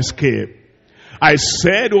 We will escape. I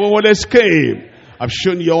said we will escape. I've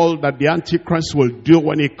shown you all that the Antichrist will do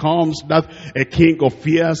when he comes, that a king of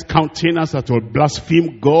fierce countenance that will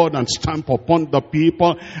blaspheme God and stamp upon the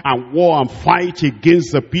people and war and fight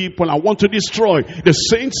against the people and want to destroy the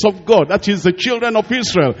saints of God, that is the children of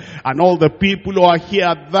Israel, and all the people who are here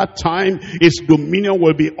at that time. His dominion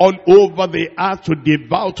will be all over the earth to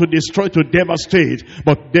devour, to destroy, to devastate.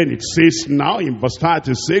 But then it says now in verse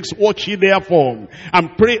 36, watch ye therefore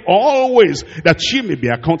and pray always, that ye may be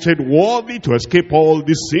accounted worthy to escape all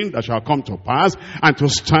these things that shall come to pass, and to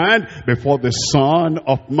stand before the Son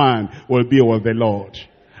of Man. Will be with the Lord.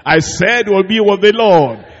 I said will be with the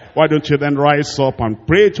Lord. Why don't you then rise up and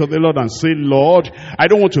pray to the Lord and say, Lord, I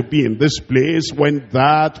don't want to be in this place when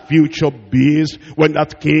that future beast, when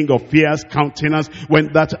that king of fierce countenance,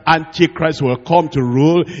 when that Antichrist will come to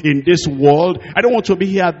rule in this world. I don't want to be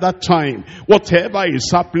here at that time. Whatever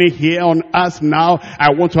is happening here on earth now,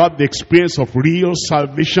 I want to have the experience of real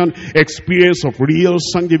salvation, experience of real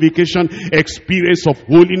sanctification, experience of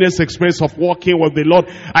holiness, experience of walking with the Lord.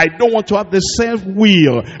 I don't want to have the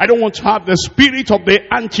self-will. I don't want to have the spirit of the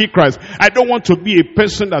Antichrist. I don't want to be a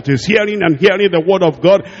person that is hearing and hearing the word of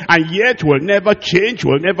God and yet will never change,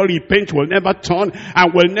 will never repent, will never turn,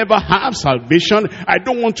 and will never have salvation. I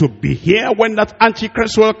don't want to be here when that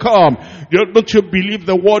Antichrist will come. Don't you believe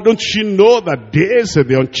the word? Don't you know that this is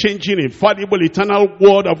the unchanging, infallible, eternal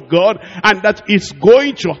word of God, and that it's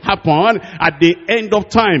going to happen at the end of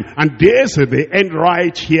time? And this is the end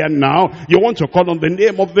right here now. You want to call on the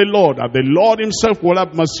name of the Lord, and the Lord himself will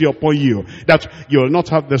have mercy upon you, that you will not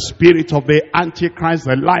have the spirit of the Antichrist,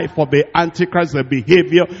 the life of the Antichrist, the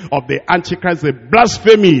behavior of the Antichrist, the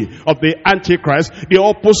blasphemy of the Antichrist, the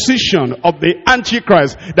opposition of the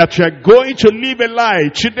Antichrist, that you are going to live a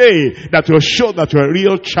life today that will show that you're a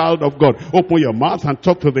real child of God. Open your mouth and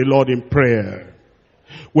talk to the Lord in prayer.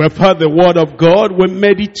 We have heard the word of God. We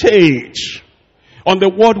meditate on the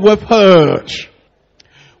word we've heard.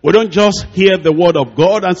 We don't just hear the word of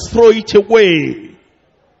God and throw it away.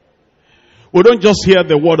 We don't just hear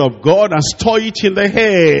the word of God and store it in the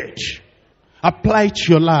head. Apply it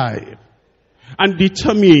to your life and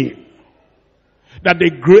determine that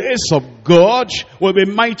the grace of God will be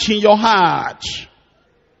mighty in your heart.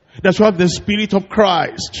 That you have the Spirit of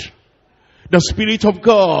Christ, the Spirit of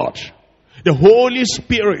God, the Holy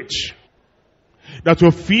Spirit, that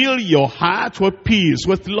will fill your heart with peace,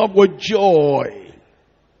 with love, with joy.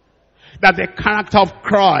 That the character of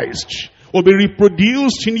Christ will be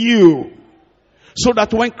reproduced in you, so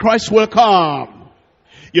that when Christ will come,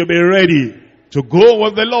 you'll be ready to go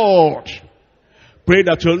with the Lord. Pray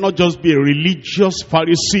that you'll not just be a religious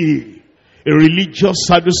Pharisee, a religious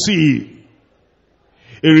Sadducee,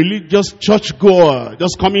 a religious churchgoer,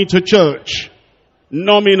 just coming to church,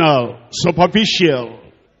 nominal, superficial,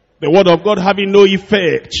 the word of God having no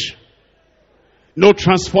effect, no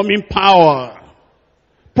transforming power.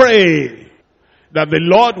 Pray that the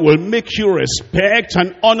Lord will make you respect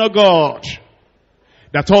and honor God.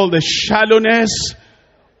 That all the shallowness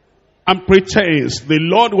and pretense, the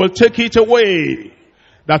Lord will take it away.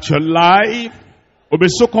 That your life will be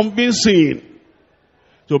so convincing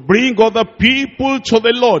to bring other people to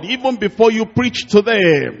the Lord, even before you preach to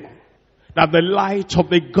them. That the light of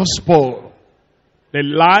the gospel, the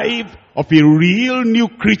life of a real new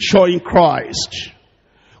creature in Christ,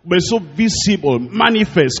 will be so visible,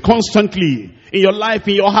 manifest constantly in your life,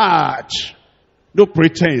 in your heart. No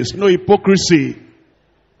pretense, no hypocrisy.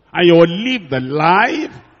 And you will live the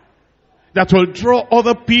life that will draw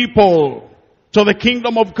other people to the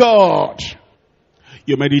kingdom of God.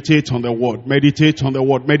 You meditate on the word, meditate on the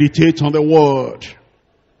word, meditate on the word.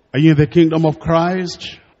 Are you in the kingdom of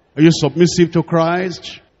Christ? Are you submissive to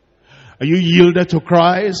Christ? Are you yielded to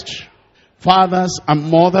Christ? Fathers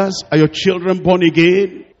and mothers, are your children born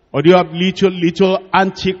again? Or do you have little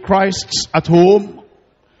antichrists at home?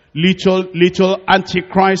 Little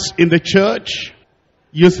antichrists in the church?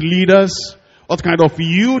 Youth leaders, what kind of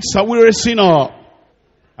youths are we raising up?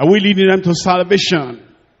 Are we leading them to salvation?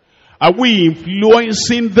 Are we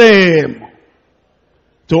influencing them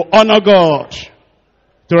to honor God,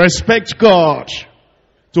 to respect God,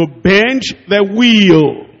 to bend the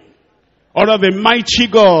wheel under the mighty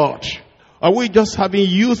God? Are we just having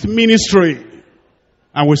youth ministry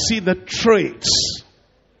and we see the traits,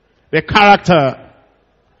 the character,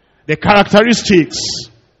 the characteristics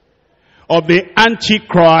of the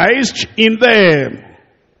Antichrist in them?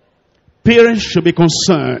 Parents should be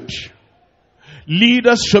concerned.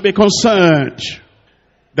 Leaders should be concerned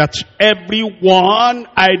that everyone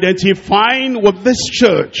identifying with this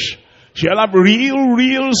church shall have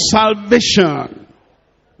real salvation,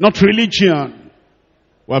 not religion.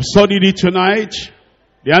 We have studied it tonight.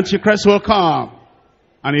 The Antichrist will come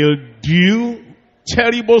and he'll do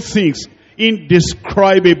terrible things,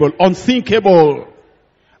 indescribable, unthinkable.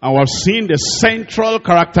 And we have seen the central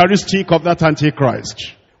characteristic of that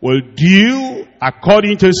Antichrist. Will do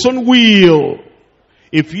according to his own will.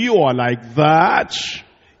 If you are like that,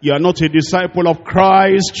 you are not a disciple of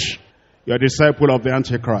Christ, you are a disciple of the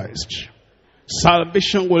Antichrist.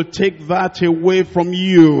 Salvation will take that away from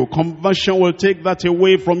you. Conversion will take that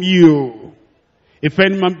away from you. If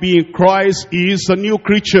any man be in Christ, he is a new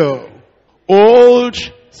creature. Old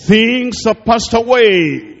things are passed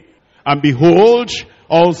away, and behold,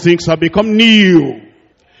 all things have become new.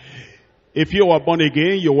 If you are born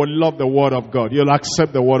again, you will love the word of God. You'll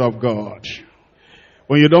accept the word of God.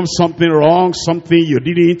 When you do something wrong, something you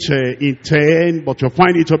didn't intend, but you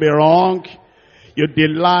find it to be wrong, you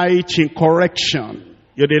delight in correction.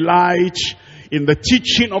 You delight in the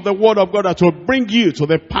teaching of the word of God that will bring you to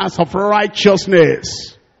the path of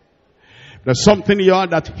righteousness. There's something here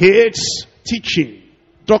that hates teaching,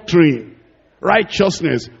 doctrine,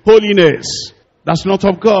 righteousness, holiness. That's not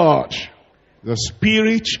of God. The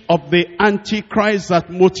spirit of the Antichrist that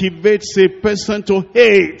motivates a person to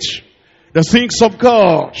hate the things of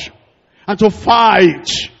God and to fight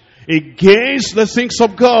against the things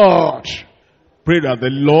of God. Pray that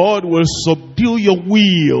the Lord will subdue your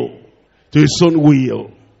will to his own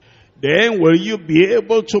will. Then will you be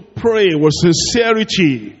able to pray with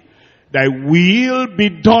sincerity, thy will be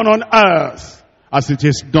done on earth as it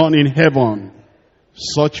is done in heaven.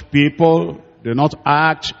 Such people do not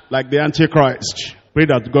act like the Antichrist. Pray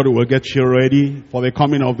that God will get you ready for the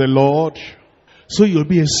coming of the Lord. So you'll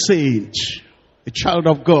be a saint, a child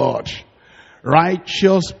of God,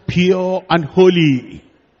 righteous, pure, and holy.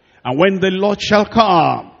 And when the Lord shall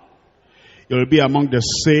come, you'll be among the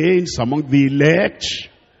saints, among the elect,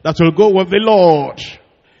 that will go with the Lord.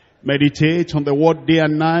 Meditate on the word day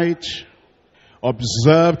and night.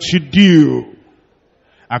 Observe to do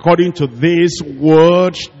according to this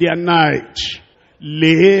word day and night.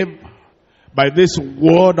 Live by this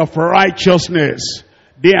word of righteousness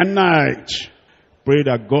day and night. Pray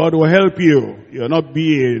that God will help you. You'll not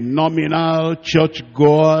be a nominal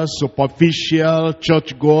churchgoer, superficial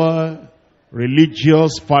churchgoer,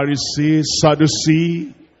 religious Pharisee,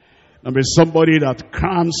 Sadducee. Not be somebody that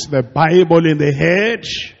crams the Bible in the head,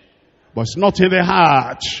 but it's not in the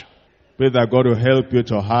heart. Pray that God will help you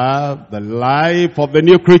to have the life of the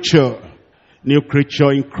new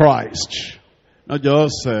creature in Christ. Not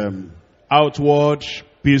just outward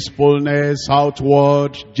peacefulness,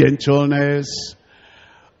 outward gentleness,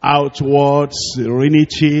 outward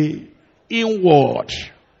serenity, inward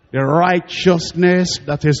the righteousness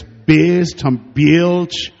that is based and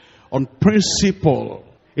built on principle.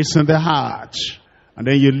 It's in the heart, and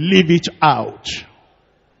then you live it out,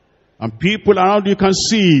 and people around you can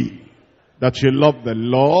see that you love the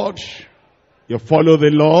Lord, you follow the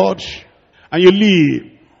Lord, and you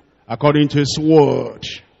live according to his word.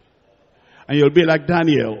 And you'll be like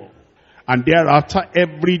Daniel. And thereafter,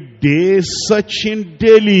 every day, searching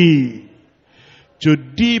daily to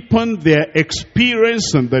deepen their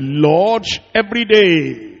experience in the Lord every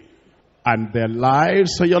day. And their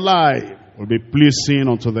lives and your life will be pleasing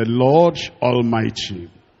unto the Lord Almighty.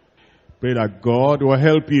 Pray that God will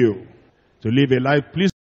help you to live a life pleasing